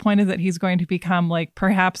likes him. The point is that he's going to become like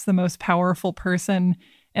perhaps the most powerful person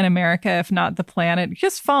in America, if not the planet,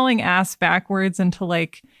 just falling ass backwards into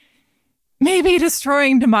like maybe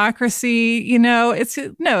destroying democracy.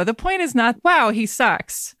 The point is not, wow, he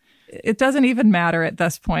sucks. It doesn't even matter at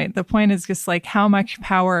this point. The point is just like, how much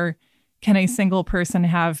power can a single person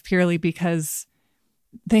have purely because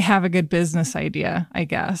they have a good business idea, I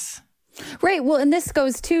guess. Right. Well, and this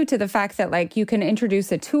goes too to the fact that like you can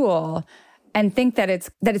introduce a tool and think that its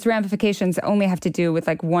ramifications only have to do with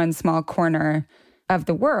like one small corner of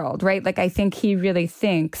the world, right? Like, I think he really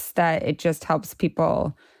thinks that it just helps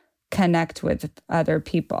people connect with other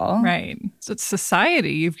people. Right. So it's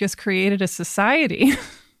society. You've just created a society.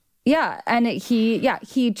 Yeah. And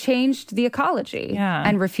he changed the ecology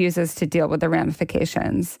and refuses to deal with the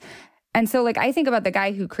ramifications. And so, like, I think about the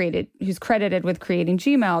guy who's credited with creating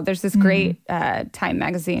Gmail. There's this great Time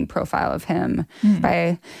magazine profile of him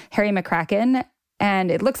by Harry McCracken.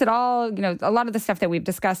 And it looks at all, a lot of the stuff that we've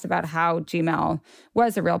discussed about how Gmail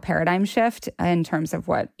was a real paradigm shift in terms of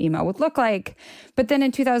what email would look like. But then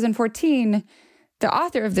in 2014, the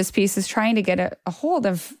author of this piece is trying to get a hold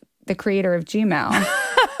of the creator of Gmail.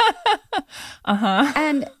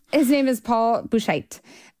 And his name is Paul Buchheit.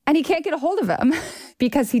 And he can't get a hold of him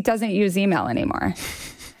because he doesn't use email anymore.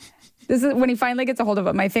 This is when he finally gets a hold of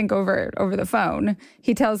him, I think, over the phone.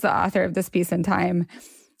 He tells the author of this piece in Time,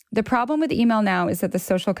 the problem with email now is that the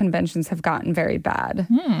social conventions have gotten very bad.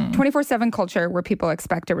 24/7 culture where people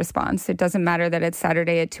expect a response. It doesn't matter that it's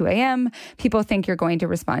Saturday at 2 a.m. People think you're going to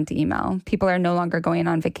respond to email. People are no longer going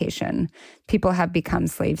on vacation. People have become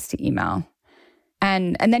slaves to email.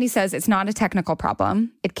 And then he says, it's not a technical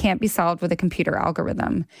problem. It can't be solved with a computer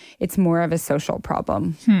algorithm. It's more of a social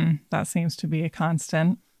problem. That seems to be a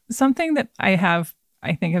constant. Something that I have,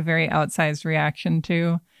 I think, a very outsized reaction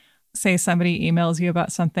to, say somebody emails you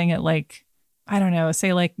about something at like, I don't know,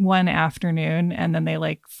 say like 1 afternoon, and then they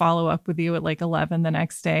like follow up with you at like 11 the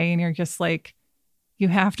next day. And you're just like, you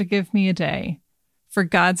have to give me a day. For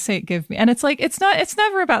God's sake, give me. And it's like, it's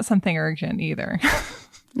never about something urgent either.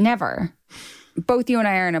 Never. Both you and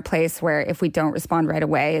I are in a place where if we don't respond right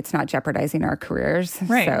away, it's not jeopardizing our careers.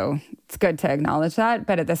 Right. So it's good to acknowledge that.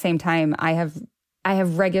 But at the same time, I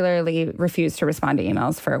have regularly refused to respond to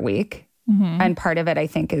emails for a week. Mm-hmm. And part of it, I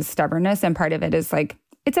think, is stubbornness. And part of it is like,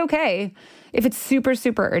 it's okay. If it's super,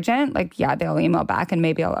 super urgent, like, yeah, they'll email back and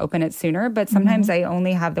maybe I'll open it sooner. But sometimes I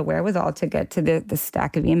only have the wherewithal to get to the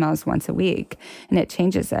stack of emails once a week, and it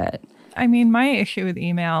changes it. I mean, my issue with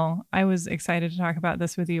email, I was excited to talk about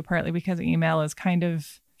this with you partly because email is kind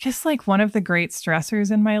of just like one of the great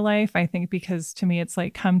stressors in my life. I think because to me, it's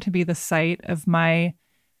like come to be the site of my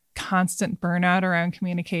constant burnout around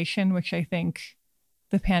communication, which I think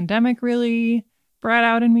the pandemic really brought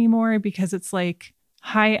out in me more because it's like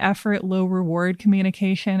high effort, low reward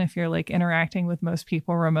communication if you're like interacting with most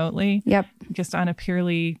people remotely. Yep. Just on a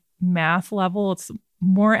purely math level, it's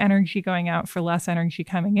more energy going out for less energy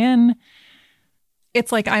coming in.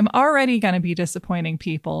 It's like I'm already going to be disappointing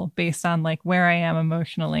people based on like where I am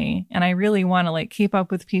emotionally. And I really want to like keep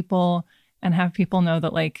up with people and have people know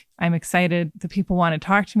that like I'm excited that people want to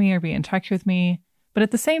talk to me or be in touch with me. But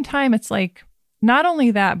at the same time, it's like not only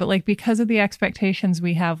that, but like because of the expectations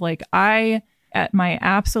we have, like I, at my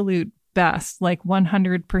absolute best, like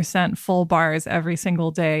 100% full bars every single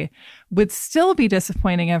day, would still be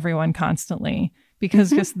disappointing everyone constantly because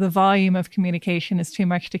just the volume of communication is too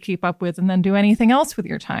much to keep up with and then do anything else with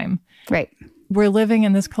your time. Right. We're living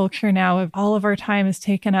in this culture now of all of our time is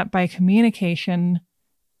taken up by communication,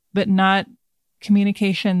 but not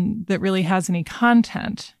communication that really has any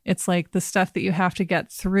content. It's like the stuff that you have to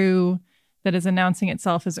get through that is announcing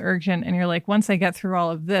itself as urgent. And you're like, once I get through all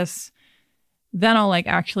of this, then I'll like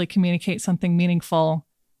actually communicate something meaningful.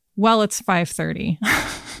 Well, it's 5:30.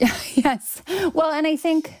 Yes. Well, and I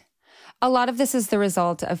think a lot of this is the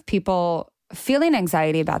result of people feeling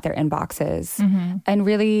anxiety about their inboxes and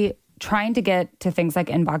really trying to get to things like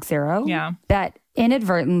inbox zero. Yeah. That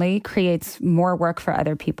inadvertently creates more work for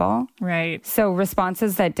other people. Right. So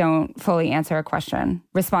responses that don't fully answer a question,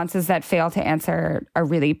 responses that fail to answer a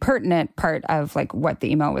really pertinent part of like what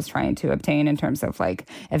the email was trying to obtain in terms of like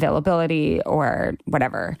availability or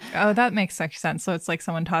whatever. Oh, that makes such sense. So it's like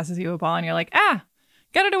someone tosses you a ball and you're like,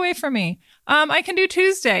 get it away from me. I can do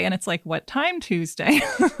Tuesday. And it's like, what time Tuesday?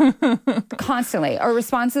 Constantly. Or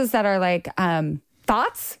responses that are like,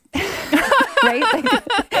 thoughts? Right?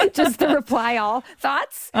 Like, just the reply all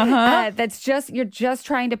thoughts. That's just, you're just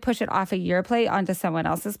trying to push it off of your plate onto someone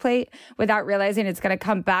else's plate without realizing it's going to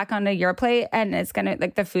come back onto your plate and it's going to,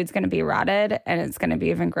 like, the food's going to be rotted and it's going to be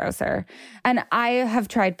even grosser. And I have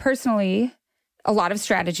tried personally a lot of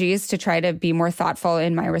strategies to try to be more thoughtful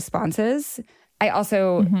in my responses. I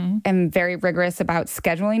also am very rigorous about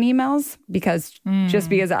scheduling emails because just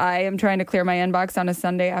because I am trying to clear my inbox on a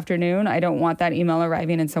Sunday afternoon, I don't want that email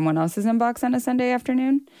arriving in someone else's inbox on a Sunday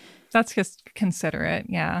afternoon. That's just considerate,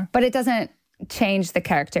 yeah. But it doesn't change the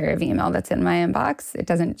character of email that's in my inbox. It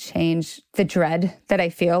doesn't change the dread that I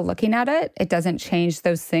feel looking at it. It doesn't change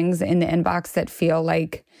those things in the inbox that feel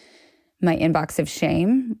like my inbox of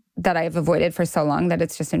shame that I've avoided for so long that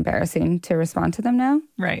it's just embarrassing to respond to them now.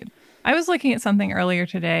 Right. I was looking at something earlier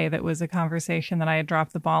today that was a conversation that I had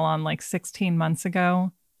dropped the ball on like 16 months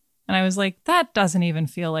ago. And I was like, that doesn't even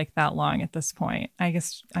feel like that long at this point. I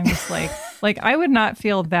guess I'm just like I would not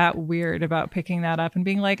feel that weird about picking that up and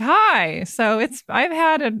being like, hi. So I've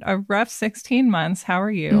had a rough 16 months. How are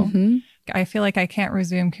you? I feel like I can't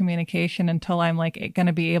resume communication until I'm like going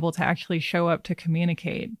to be able to actually show up to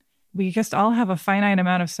communicate. We just all have a finite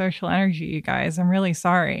amount of social energy, you guys. I'm really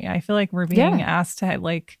sorry. I feel like we're being asked to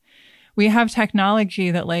like, we have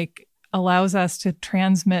technology that like allows us to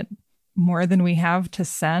transmit more than we have to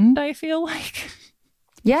send, I feel like.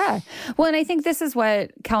 Yeah. Well, and I think this is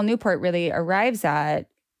what Cal Newport really arrives at.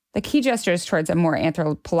 Like he gestures towards a more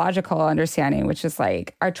anthropological understanding, which is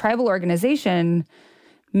like our tribal organization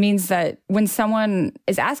means that when someone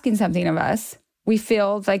is asking something of us, we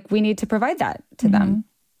feel like we need to provide that to them.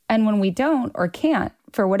 And when we don't or can't,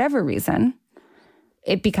 for whatever reason,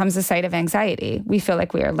 it becomes a site of anxiety. We feel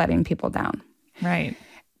like we are letting people down. Right.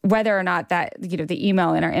 Whether or not that, the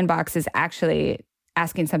email in our inbox is actually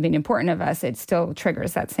asking something important of us, it still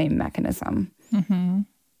triggers that same mechanism.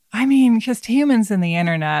 I mean, just humans and the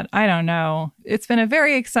internet. I don't know. It's been a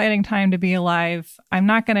very exciting time to be alive. I'm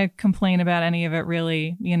not going to complain about any of it,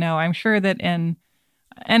 really. You know, I'm sure that in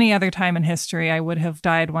any other time in history, I would have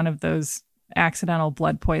died one of those accidental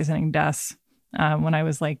blood poisoning deaths when I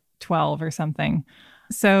was like 12 or something.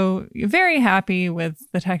 So very happy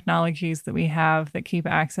with the technologies that we have that keep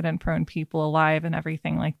accident-prone people alive and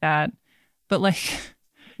everything like that. But like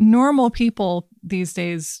normal people these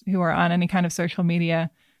days who are on any kind of social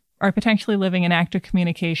media are potentially living in active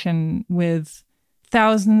communication with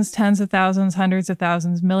thousands, tens of thousands, hundreds of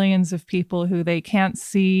thousands, millions of people who they can't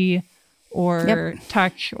see or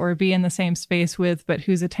touch or be in the same space with, but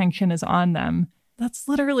whose attention is on them. That's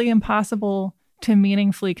literally impossible to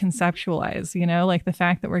meaningfully conceptualize, you know, like the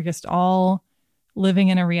fact that we're just all living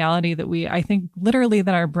in a reality that I think literally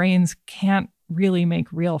that our brains can't really make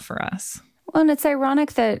real for us. Well, and it's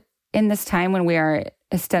ironic that in this time when we are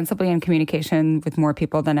ostensibly in communication with more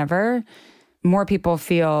people than ever, more people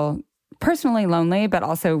feel personally lonely, but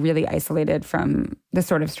also really isolated from the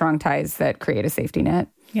sort of strong ties that create a safety net.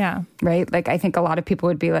 Yeah. Right? Like, I think a lot of people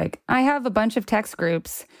would be like, I have a bunch of text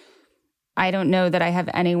groups. I don't know that I have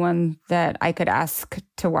anyone that I could ask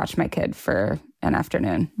to watch my kid for an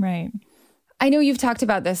afternoon. Right. I know you've talked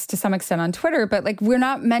about this to some extent on Twitter, but like, we're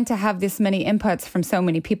not meant to have this many inputs from so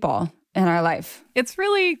many people in our life. It's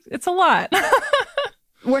a lot.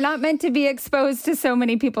 We're not meant to be exposed to so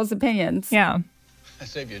many people's opinions. Yeah. I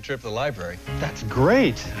saved you a trip to the library. That's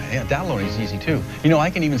great. Yeah, downloading is easy too. You know, I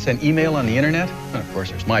can even send email on the internet. And of course,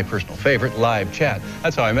 there's my personal favorite, live chat.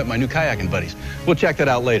 That's how I met my new kayaking buddies. We'll check that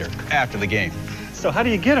out later, after the game. So how do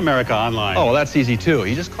you get America Online? Oh, well, that's easy too.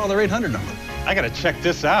 You just call their 800 number. I gotta check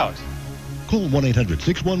this out. Call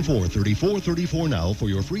 1-800-614-3434 now for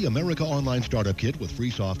your free America Online Startup Kit with free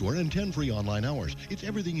software and 10 free online hours. It's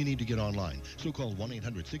everything you need to get online. So call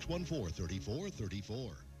 1-800-614-3434.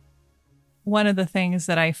 One of the things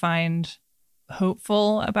that I find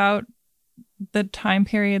hopeful about the time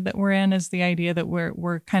period that we're in is the idea that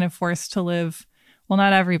we're kind of forced to live, well,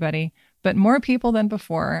 not everybody, but more people than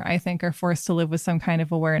before, I think, are forced to live with some kind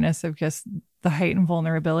of awareness of just the heightened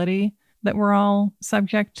vulnerability that we're all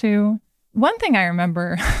subject to. One thing I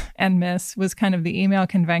remember and miss was kind of the email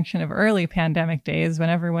convention of early pandemic days when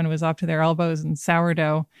everyone was up to their elbows in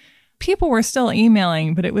sourdough. People were still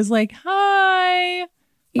emailing, but it was like, hi,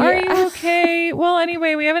 are you okay? Well,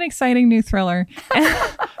 anyway, we have an exciting new thriller. And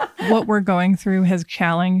what we're going through has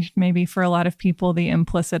challenged maybe for a lot of people the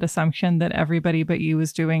implicit assumption that everybody but you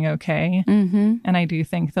is doing okay. Mm-hmm. And I do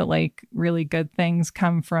think that like really good things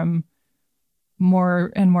come from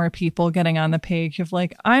more and more people getting on the page of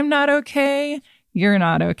like, I'm not okay, you're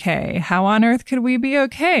not okay. How on earth could we be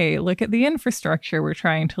okay? Look at the infrastructure we're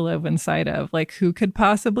trying to live inside of. Like, who could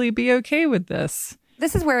possibly be okay with this?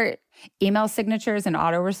 This is where email signatures and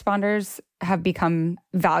autoresponders have become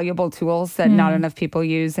valuable tools that not enough people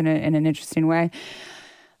use in an interesting way.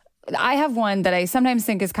 I have one that I sometimes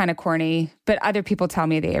think is kind of corny, but other people tell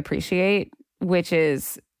me they appreciate, which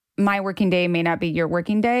is, my working day may not be your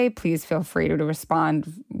working day. Please feel free to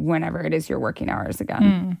respond whenever it is your working hours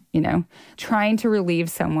again. You know, trying to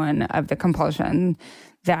relieve someone of the compulsion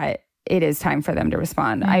that it is time for them to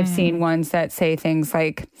respond. I've seen ones that say things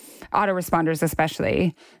like, autoresponders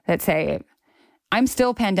especially, that say, I'm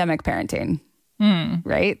still pandemic parenting,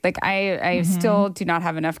 right? Like I still do not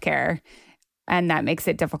have enough care. And that makes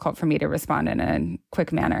it difficult for me to respond in a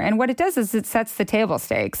quick manner. And what it does is it sets the table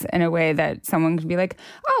stakes in a way that someone can be like,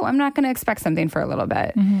 oh, I'm not going to expect something for a little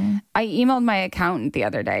bit. I emailed my accountant the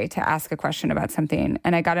other day to ask a question about something,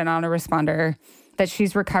 and I got an autoresponder that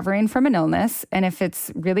she's recovering from an illness. And if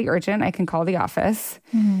it's really urgent, I can call the office.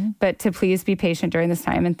 But to please be patient during this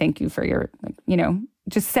time, and thank you for your, you know,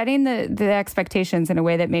 just setting the expectations in a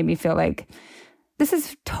way that made me feel like this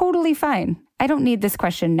is totally fine. I don't need this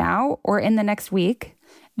question now or in the next week.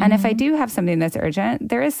 And if I do have something that's urgent,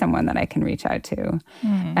 there is someone that I can reach out to.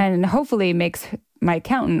 And hopefully makes my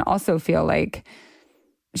accountant also feel like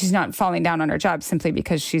she's not falling down on her job simply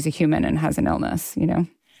because she's a human and has an illness, you know?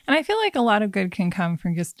 And I feel like a lot of good can come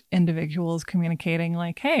from just individuals communicating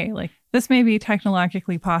like, hey, like this may be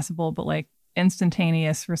technologically possible, but like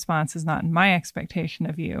instantaneous response is not in my expectation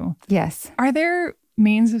of you. Yes. Are there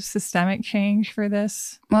means of systemic change for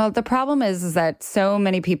this? Well, the problem is that so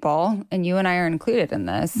many people, and you and I are included in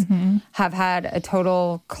this, have had a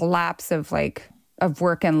total collapse of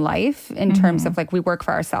work and life in terms of like we work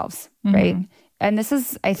for ourselves, right? And this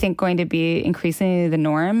is, I think, going to be increasingly the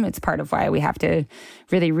norm. It's part of why we have to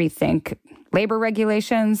really rethink labor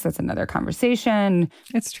regulations. That's another conversation.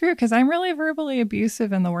 It's true, because I'm really verbally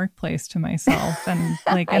abusive in the workplace to myself. And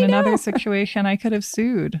like in another situation, I could have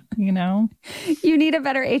sued, you know? You need a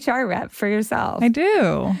better HR rep for yourself. I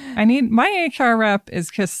do. My HR rep is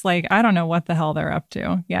just like, I don't know what the hell they're up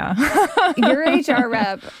to. Yeah. Your HR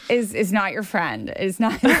rep is not your friend, is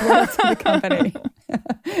not loyal to the company.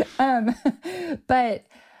 But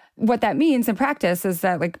what that means in practice is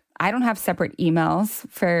that, like, I don't have separate emails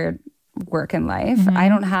for work and life. Mm-hmm. I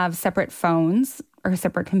don't have separate phones or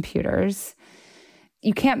separate computers.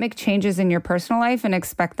 You can't make changes in your personal life and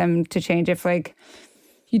expect them to change if, like,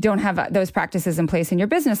 you don't have those practices in place in your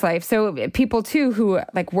business life. So people, too, who,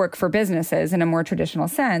 like, work for businesses in a more traditional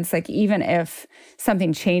sense, like, even if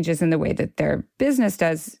something changes in the way that their business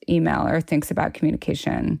does email or thinks about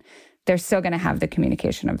communication, they're still going to have the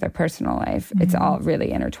communication of their personal life. Mm-hmm. It's all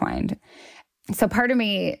really intertwined. So part of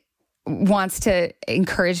me wants to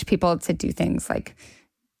encourage people to do things like,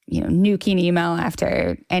 you know, nuking email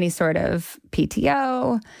after any sort of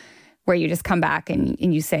PTO, where you just come back and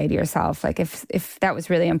you say to yourself, like, if that was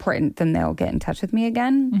really important, then they'll get in touch with me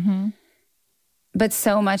again. Mm-hmm. But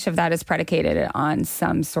so much of that is predicated on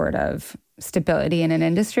some sort of stability in an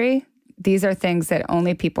industry. These are things that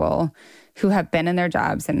only people who have been in their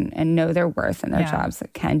jobs and know their worth in their jobs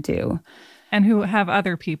that can do. And who have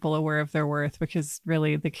other people aware of their worth, which is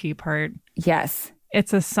really the key part. Yes.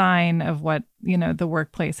 It's a sign of what, you know, the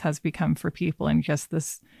workplace has become for people, and just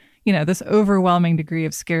this, you know, this overwhelming degree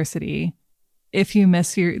of scarcity. If you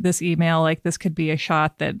miss this email, like, this could be a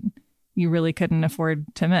shot that you really couldn't afford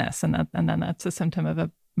to miss. And then that's a symptom of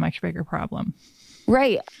a much bigger problem.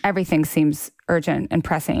 Right. Everything seems urgent and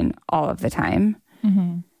pressing all of the time.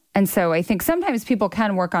 Mm-hmm. And so I think sometimes people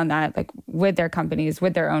can work on that, like, with their companies,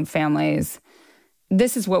 with their own families.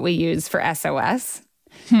 This is what we use for SOS.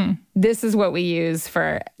 This is what we use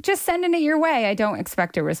for just sending it your way. I don't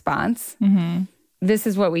expect a response. Mm-hmm. This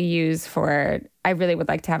is what we use for, I really would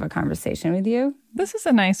like to have a conversation with you. This is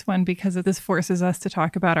a nice one because this forces us to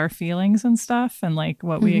talk about our feelings and stuff, and like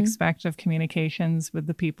what we expect of communications with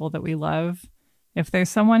the people that we love. If there's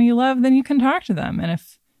someone you love, then you can talk to them. And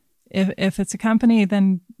if it's a company,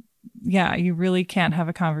 then yeah, you really can't have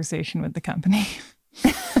a conversation with the company.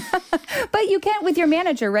 But you can't with your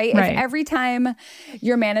manager, right? Right? If every time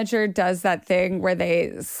your manager does that thing where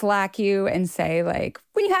they Slack you and say, like,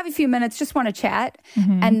 when you have a few minutes, just want to chat,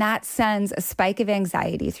 and that sends a spike of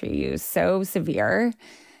anxiety through you, so severe,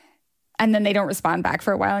 and then they don't respond back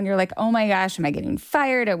for a while, and you're like, oh my gosh, am I getting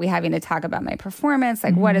fired? Are we having to talk about my performance?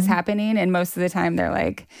 Like, what is happening? And most of the time they're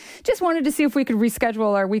like, just wanted to see if we could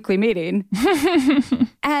reschedule our weekly meeting.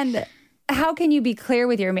 And how can you be clear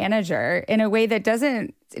with your manager in a way that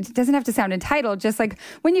doesn't have to sound entitled? Just like,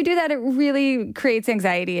 when you do that, it really creates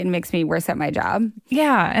anxiety and makes me worse at my job.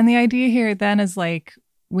 Yeah. And the idea here then is, like,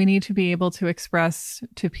 we need to be able to express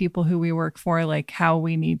to people who we work for, like, how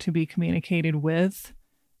we need to be communicated with,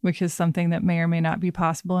 which is something that may or may not be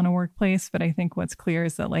possible in a workplace. But I think what's clear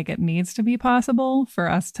is that, like, it needs to be possible for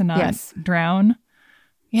us to not drown.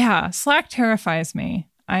 Yeah. Slack terrifies me.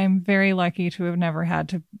 I'm very lucky to have never had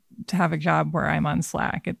to have a job where I'm on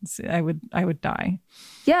Slack. I would die.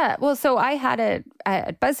 Yeah. Well, so I had it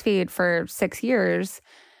at BuzzFeed for 6 years.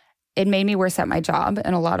 It made me worse at my job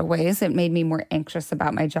in a lot of ways. It made me more anxious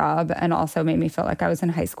about my job, and also made me feel like I was in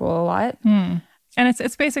high school a lot. And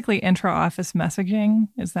it's basically intra-office messaging.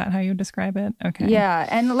 Is that how you describe it? Okay. Yeah.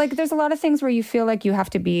 And, like, there's a lot of things where you feel like you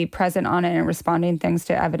have to be present on it and responding things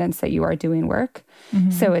to evidence that you are doing work.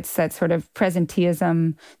 So it's that sort of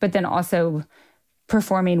presenteeism, but then also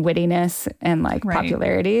performing wittiness and, like,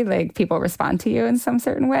 popularity. Like, people respond to you in some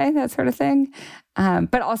certain way, that sort of thing.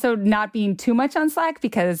 But also not being too much on Slack,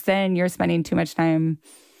 because then you're spending too much time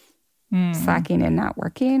slacking and not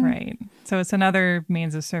working. Right. So it's another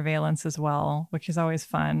means of surveillance as well, which is always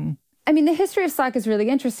fun. I mean, the history of Slack is really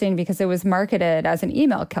interesting because it was marketed as an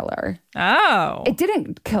email killer. Oh. It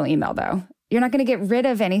didn't kill email, though. You're not going to get rid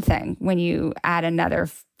of anything when you add another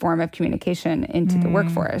form of communication into the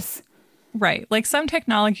workforce. Right. Like, some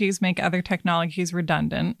technologies make other technologies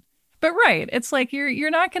redundant. But right, it's like you're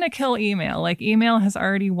not going to kill email. Like, email has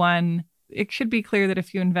already won. It should be clear that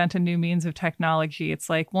if you invent a new means of technology, it's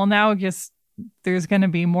like, well, now just there's going to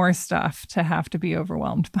be more stuff to have to be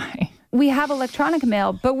overwhelmed by. We have electronic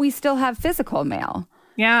mail, but we still have physical mail.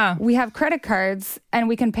 Yeah. We have credit cards and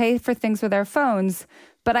we can pay for things with our phones,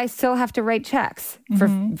 but I still have to write checks for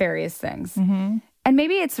various things. And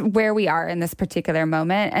maybe it's where we are in this particular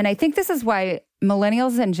moment. And I think this is why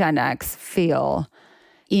millennials and Gen X feel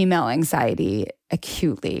email anxiety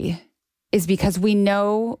acutely, is because we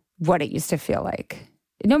know what it used to feel like.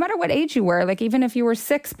 no matter what age you were, like even if you were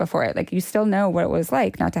 6 before it, like you still know what it was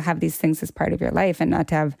like not to have these things as part of your life and not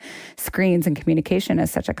to have screens and communication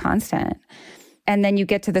as such a constant. And then you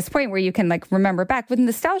get to this point where you can like remember back with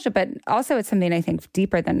nostalgia, but also it's something I think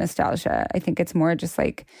deeper than nostalgia. I think it's more just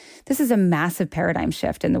like, this is a massive paradigm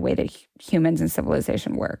shift in the way that humans and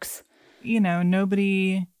civilization works. You know,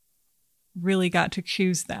 nobody really got to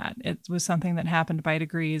choose that. It was something that happened by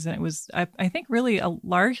degrees. And it was, I think, really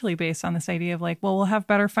largely based on this idea of like, well, we'll have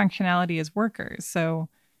better functionality as workers. So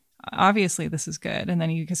obviously this is good. And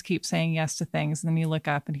then you just keep saying yes to things. And then you look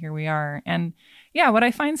up and here we are. And yeah, what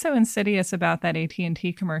I find so insidious about that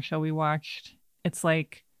AT&T commercial we watched, it's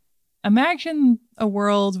like, imagine a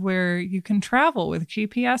world where you can travel with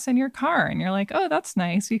GPS in your car. And you're like, oh, that's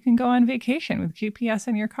nice. You can go on vacation with GPS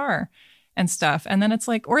in your car and stuff. And then it's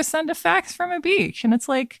like, or send a fax from a beach. And it's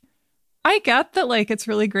like, I get that, like, it's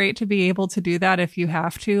really great to be able to do that if you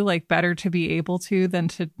have to, like, better to be able to than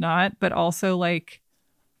to not. But also, like,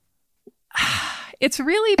 it's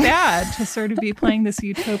really bad to sort of be playing this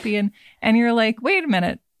utopian. And you're like, wait a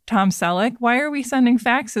minute, Tom Selleck, why are we sending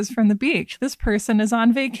faxes from the beach? This person is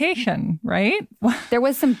on vacation, right? There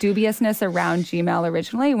was some dubiousness around Gmail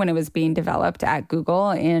originally when it was being developed at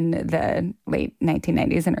Google in the late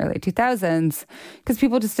 1990s and early 2000s, because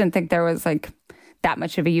people just didn't think there was like that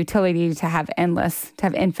much of a utility to have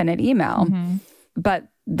infinite email. Mm-hmm. But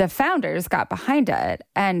the founders got behind it.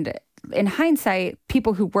 And in hindsight,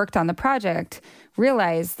 people who worked on the project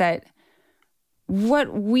realized that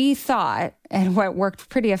what we thought and what worked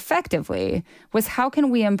pretty effectively was how can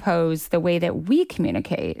we impose the way that we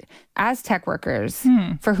communicate as tech workers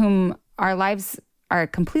for whom our lives are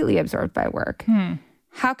completely absorbed by work?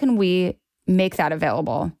 How can we make that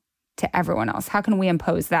available to everyone else? How can we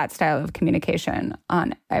impose that style of communication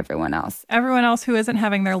on everyone else? Everyone else who isn't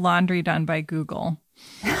having their laundry done by Google.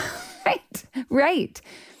 Right.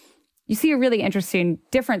 You see a really interesting,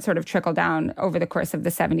 different sort of trickle down over the course of the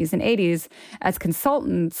 70s and 80s as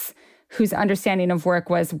consultants whose understanding of work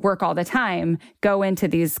was work all the time go into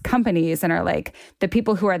these companies and are like, the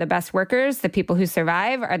people who are the best workers, the people who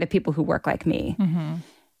survive are the people who work like me. Mm-hmm.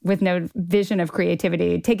 With no vision of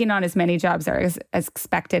creativity, taking on as many jobs as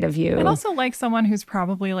expected of you. And also like someone who's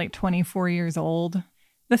probably like 24 years old.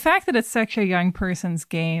 The fact that it's such a young person's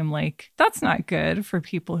game, like, that's not good for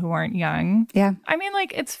people who aren't young. Yeah. I mean,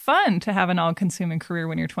 like, it's fun to have an all-consuming career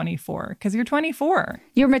when you're 24, because you're 24.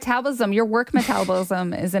 Your metabolism, your work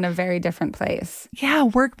metabolism is in a very different place. Yeah,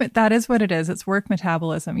 that is what it is. It's work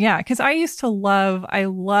metabolism. Yeah, because I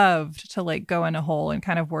loved to, like, go in a hole and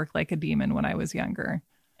kind of work like a demon when I was younger.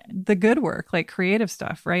 The good work, like creative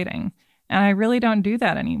stuff, writing. And I really don't do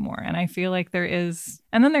that anymore. And I feel like there is,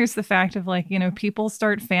 and then there's the fact of like, you know, people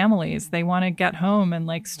start families. They want to get home and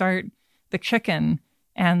like start the chicken.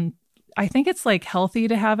 And I think it's like healthy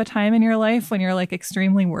to have a time in your life when you're like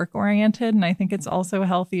extremely work oriented. And I think it's also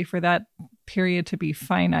healthy for that period to be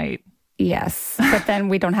finite. Yes. But then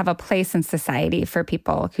we don't have a place in society for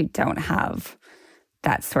people who don't have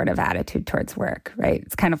that sort of attitude towards work, right?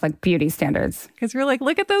 It's kind of like beauty standards. Because we're like,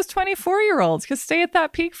 look at those 24-year-olds. Just stay at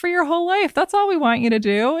that peak for your whole life. That's all we want you to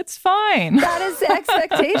do. It's fine. That is the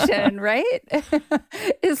expectation, right?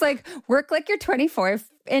 It's like, work like you're 24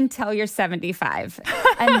 until you're 75.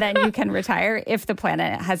 And then you can retire if the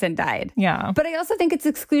planet hasn't died. Yeah. But I also think it's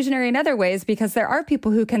exclusionary in other ways because there are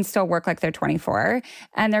people who can still work like they're 24.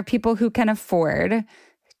 And there are people who can afford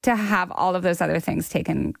to have all of those other things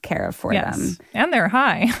taken care of for them. And they're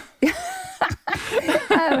high.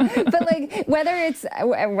 But like whether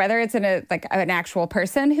it's in an actual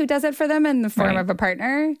person who does it for them in the form of a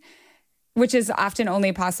partner, which is often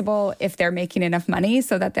only possible if they're making enough money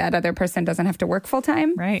so that other person doesn't have to work full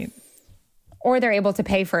time. Right. Or they're able to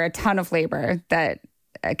pay for a ton of labor that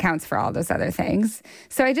accounts for all those other things.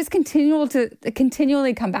 So I just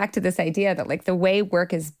continually come back to this idea that like the way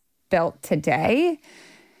work is built today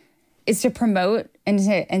is to promote and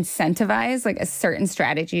to incentivize like a certain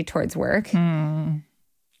strategy towards work. And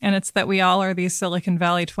it's that we all are these Silicon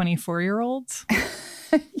Valley 24-year-olds.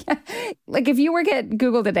 Yeah. Like if you work at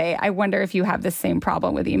Google today, I wonder if you have the same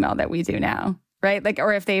problem with email that we do now, right? Like,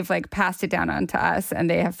 or if they've like passed it down onto us and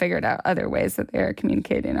they have figured out other ways that they're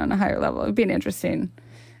communicating on a higher level. It would be an interesting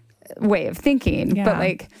way of thinking. Yeah. But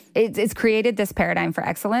like it's created this paradigm for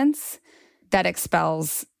excellence that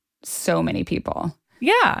expels so many people.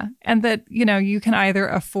 Yeah. And that, you know, you can either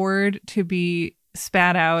afford to be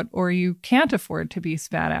spat out or you can't afford to be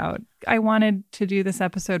spat out. I wanted to do this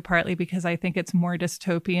episode partly because I think it's more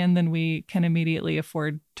dystopian than we can immediately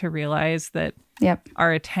afford to realize that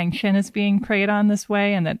our attention is being preyed on this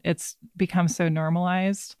way and that it's become so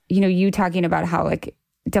normalized. You know, you talking about how like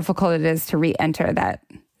difficult it is to re-enter that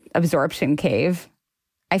absorption cave.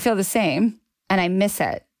 I feel the same and I miss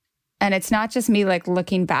it. And it's not just me like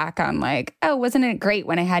looking back on like, oh, wasn't it great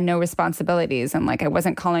when I had no responsibilities and like I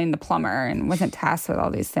wasn't calling the plumber and wasn't tasked with all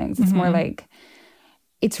these things. It's more like,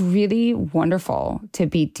 it's really wonderful to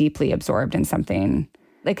be deeply absorbed in something,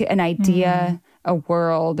 like an idea, a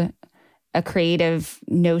world, a creative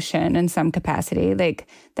notion in some capacity. Like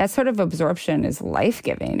that sort of absorption is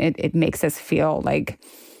life-giving. It makes us feel like,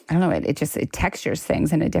 I don't know, it textures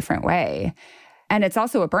things in a different way. And it's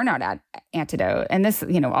also a burnout antidote. And this,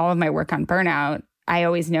 all of my work on burnout, I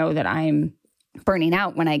always know that I'm burning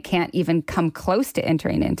out when I can't even come close to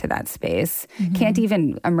entering into that space, can't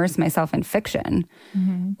even immerse myself in fiction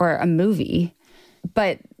or a movie.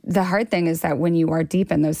 But the hard thing is that when you are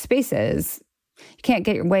deep in those spaces, you can't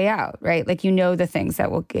get your way out, right? Like, the things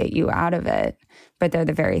that will get you out of it, but they're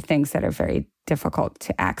the very things that are very difficult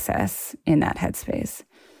to access in that headspace.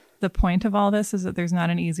 The point of all this is that there's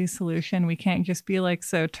not an easy solution. We can't just be like,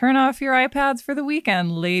 so turn off your iPads for the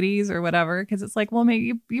weekend, ladies, or whatever. Because it's like, well,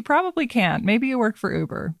 maybe you probably can't. Maybe you work for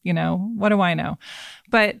Uber, what do I know?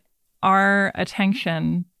 But our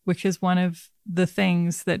attention, which is one of the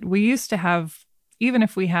things that we used to have, even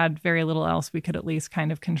if we had very little else, we could at least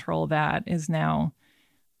kind of control that, is now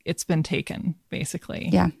it's been taken, basically.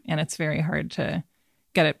 Yeah. And it's very hard to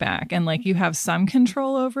get it back. And like, you have some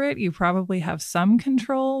control over it. You probably have some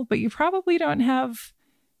control, but you probably don't have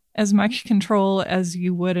as much control as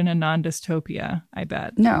you would in a non-dystopia, I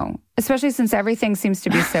bet. No, especially since everything seems to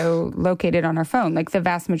be so located on our phone. Like the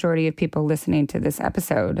vast majority of people listening to this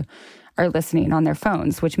episode are listening on their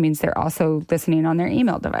phones, which means they're also listening on their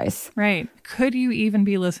email device. Right. Could you even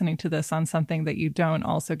be listening to this on something that you don't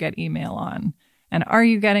also get email on? And are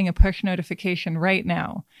you getting a push notification right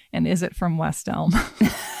now? And is it from West Elm?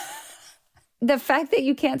 The fact that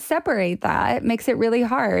you can't separate that makes it really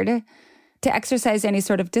hard to exercise any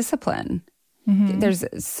sort of discipline. There's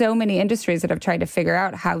so many industries that have tried to figure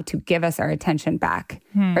out how to give us our attention back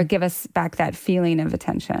or give us back that feeling of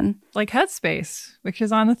attention. Like Headspace, which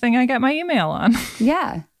is on the thing I get my email on.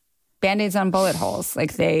 Yeah. Band-Aids on bullet holes.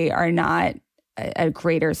 Like they are not a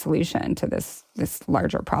greater solution to this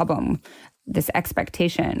larger problem, this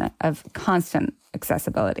expectation of constant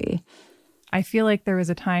accessibility. I feel like there was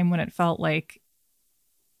a time when it felt like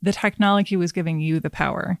the technology was giving you the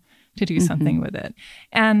power to do something with it.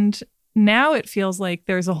 And now it feels like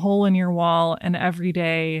there's a hole in your wall and every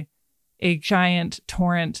day a giant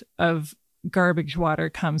torrent of garbage water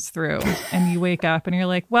comes through and you wake up and you're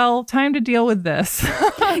like, well, time to deal with this.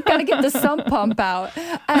 Gotta get the sump pump out.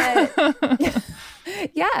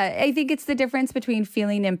 Yeah, I think it's the difference between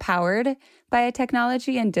feeling empowered by a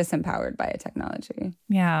technology and disempowered by a technology.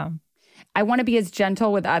 Yeah. I want to be as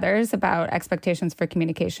gentle with others about expectations for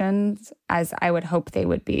communications as I would hope they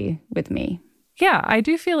would be with me. Yeah, I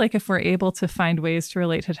do feel like if we're able to find ways to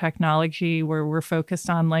relate to technology where we're focused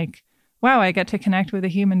on like, wow, I get to connect with a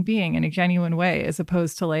human being in a genuine way, as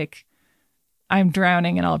opposed to like, I'm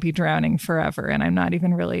drowning and I'll be drowning forever. And I'm not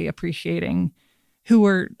even really appreciating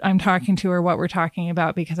who I'm talking to or what we're talking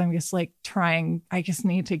about because I'm just like I just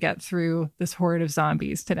need to get through this horde of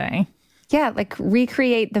zombies today. Yeah, like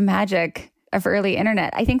recreate the magic of early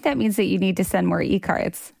internet. I think that means that you need to send more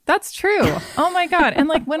e-cards. That's true. Oh my God. And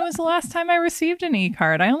like, when was the last time I received an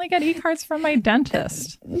e-card? I only get e-cards from my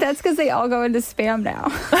dentist. That's because they all go into spam now.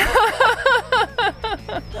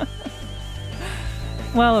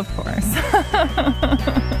 Well, of course.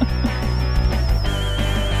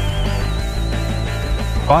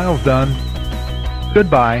 File's done.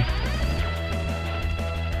 Goodbye.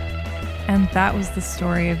 And that was the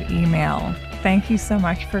story of email. Thank you so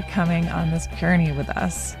much for coming on this journey with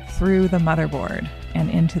us through the motherboard and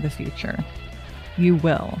into the future. You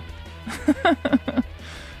will.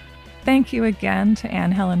 Thank you again to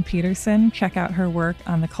Anne Helen Petersen. Check out her work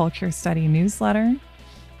on the Culture Study newsletter.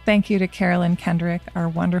 Thank you to Carolyn Kendrick, our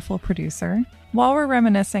wonderful producer. While we're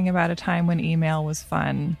reminiscing about a time when email was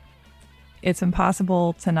fun, it's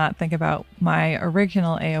impossible to not think about my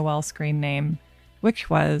original AOL screen name, which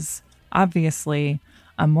was obviously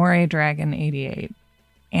Amore Dragon 88.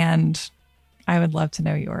 And I would love to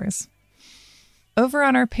know yours. Over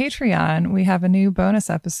on our Patreon, we have a new bonus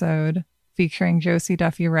episode featuring Josie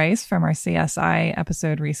Duffy Rice from our CSI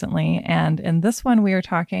episode recently. And in this one, we are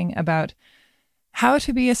talking about how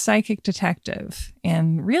to be a psychic detective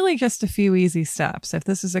in really just a few easy steps. If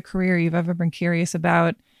this is a career you've ever been curious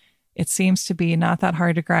about, it seems to be not that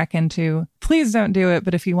hard to crack into. Please don't do it.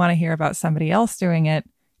 But if you want to hear about somebody else doing it,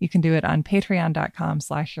 you can do it on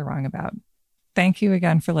patreon.com/you'rewrongabout. Thank you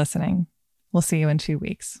again for listening. We'll see you in 2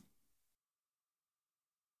 weeks.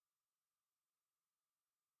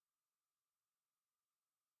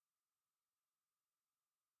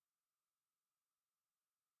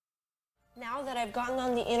 Now that I've gotten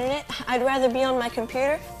on the internet, I'd rather be on my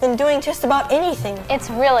computer than doing just about anything. It's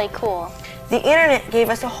really cool. The internet gave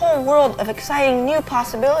us a whole world of exciting new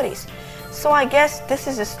possibilities. So I guess this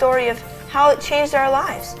is a story of how it changed our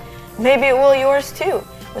lives. Maybe it will yours too,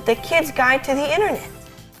 with the Kid's Guide to the Internet.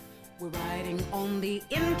 We're riding on the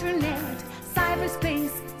internet,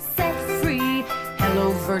 cyberspace set free. Hello,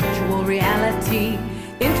 virtual reality.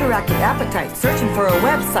 Interactive appetite, searching for a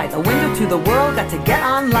website, a window to the world, got to get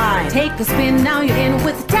online. Take a spin, now you're in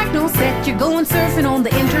with the techno set. You're going surfing on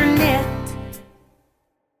the internet.